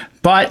her.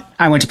 But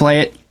I went to play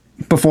it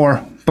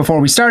before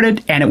we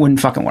started, and it wouldn't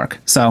fucking work.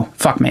 So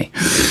fuck me.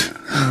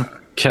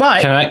 Can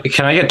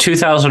I get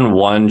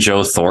 2001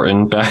 Joe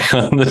Thornton back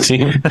on the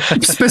team?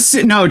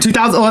 No,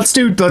 2000. Let's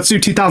do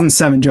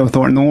 2007 Joe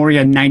Thornton, the one where he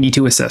had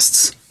 92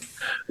 assists.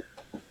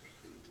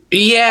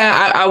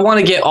 Yeah, I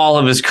want to get all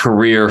of his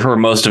career or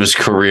most of his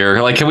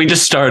career. Like, can we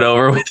just start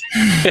over with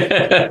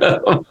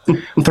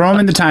Throw him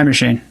in the time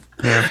machine.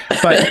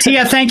 But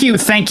Tia, thank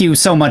you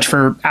so much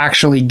for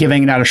actually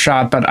giving it a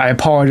shot. But I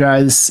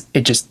apologize,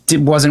 it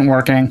wasn't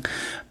working.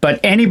 But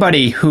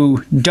anybody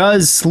who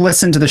does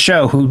listen to the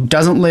show, who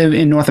doesn't live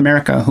in North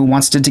America, who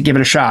wants to give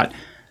it a shot,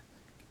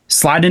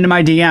 slide into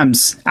my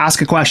DMs,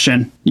 ask a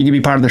question. You can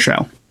be part of the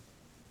show.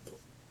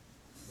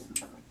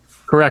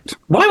 Correct.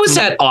 Why was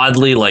that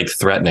oddly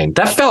threatening?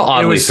 That felt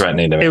oddly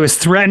threatening to me. It was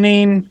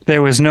threatening.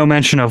 There was no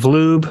mention of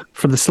lube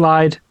for the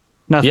slide.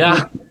 Nothing.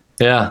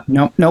 Yeah.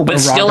 No. But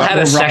still had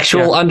a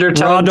sexual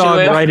undertone to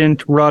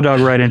it. Raw dog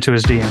right into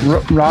his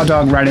DMs. Raw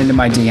dog right into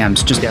my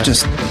DMs.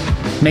 Just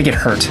make it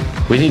hurt.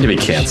 We need to be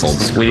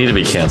canceled. We need to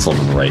be canceled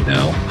right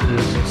now.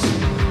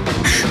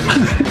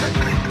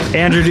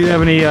 Andrew, do you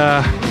have any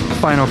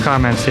final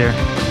comments here?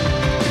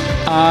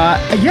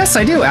 Yes,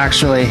 I do,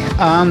 actually.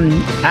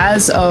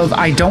 As of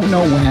I don't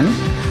know when,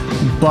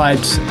 but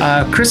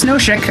Chris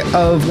Noshik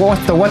of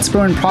the What's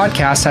Brewin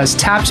podcast has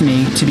tapped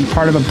me to be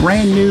part of a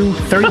brand new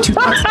 32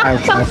 style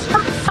show.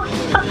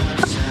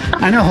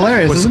 I know,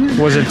 hilarious, isn't it?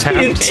 Was it tapped?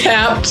 He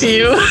tapped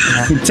you.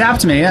 He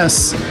tapped me,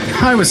 yes.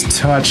 I was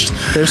touched.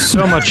 There's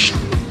so much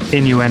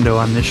innuendo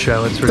on this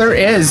show. There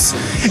is,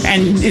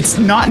 and it's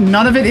not.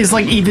 None of it is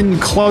even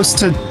close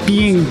to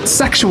being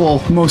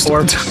sexual most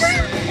of the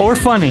time, or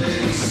funny.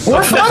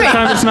 Or funny.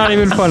 Sometimes it's not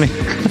even funny.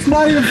 It's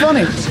not even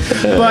funny.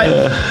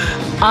 But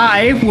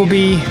I will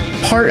be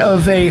part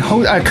of a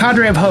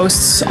cadre of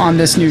hosts on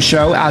this new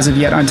show, as of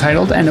yet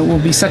untitled, and it will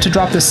be set to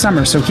drop this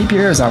summer. So keep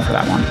your ears out for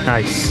that one.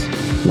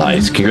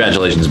 Nice.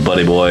 Congratulations,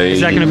 buddy boy.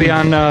 Is that going to be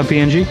on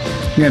BNG?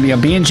 Going to be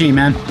on BNG,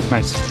 man.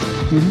 Nice.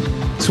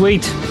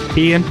 Sweet.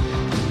 Ian.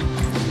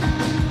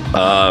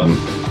 I'm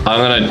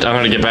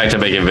gonna get back to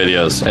making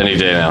videos any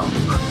day now.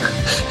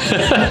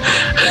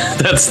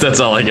 That's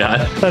all I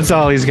got. That's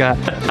all he's got.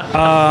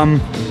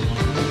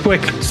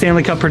 Quick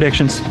Stanley Cup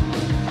predictions.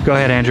 Go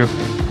ahead, Andrew.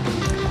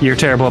 You're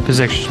terrible at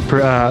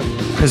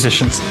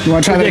positions. You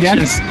want to try that again?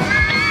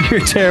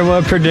 You're terrible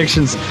at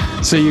predictions,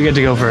 so you get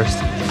to go first.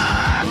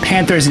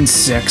 Panthers in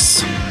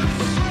 6.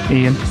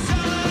 Ian.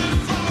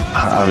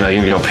 I'm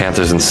gonna go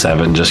Panthers in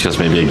 7, just because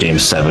maybe a game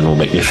 7 will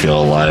make me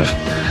feel alive.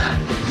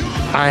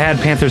 I had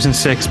Panthers in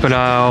 6, but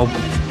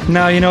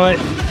no, you know what?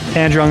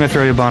 Andrew, I'm going to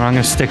throw you a bone. I'm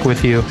going to stick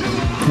with you.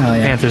 Oh,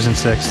 yeah. Panthers in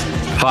 6.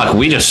 Fuck,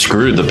 we just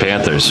screwed the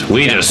Panthers.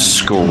 Just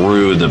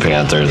screwed the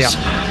Panthers. Yeah.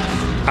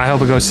 I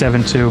hope it goes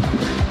 7-2.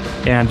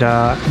 And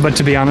but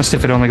to be honest,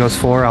 if it only goes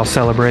 4, I'll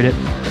celebrate it.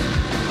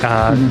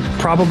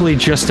 Probably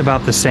just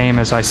about the same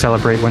as I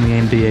celebrate when the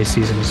NBA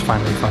season is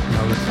finally fucking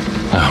over.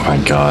 Oh my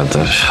god,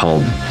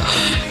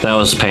 that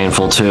was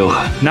painful too.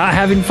 Not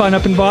having fun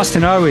up in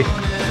Boston, are we?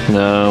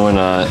 No, we're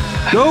not.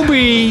 Go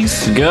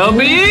Bees! Go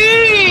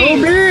Bees!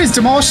 Go Bees!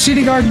 Demolish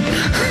Shitty Garden.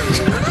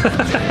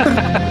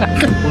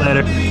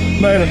 Later.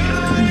 Later.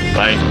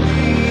 Bye.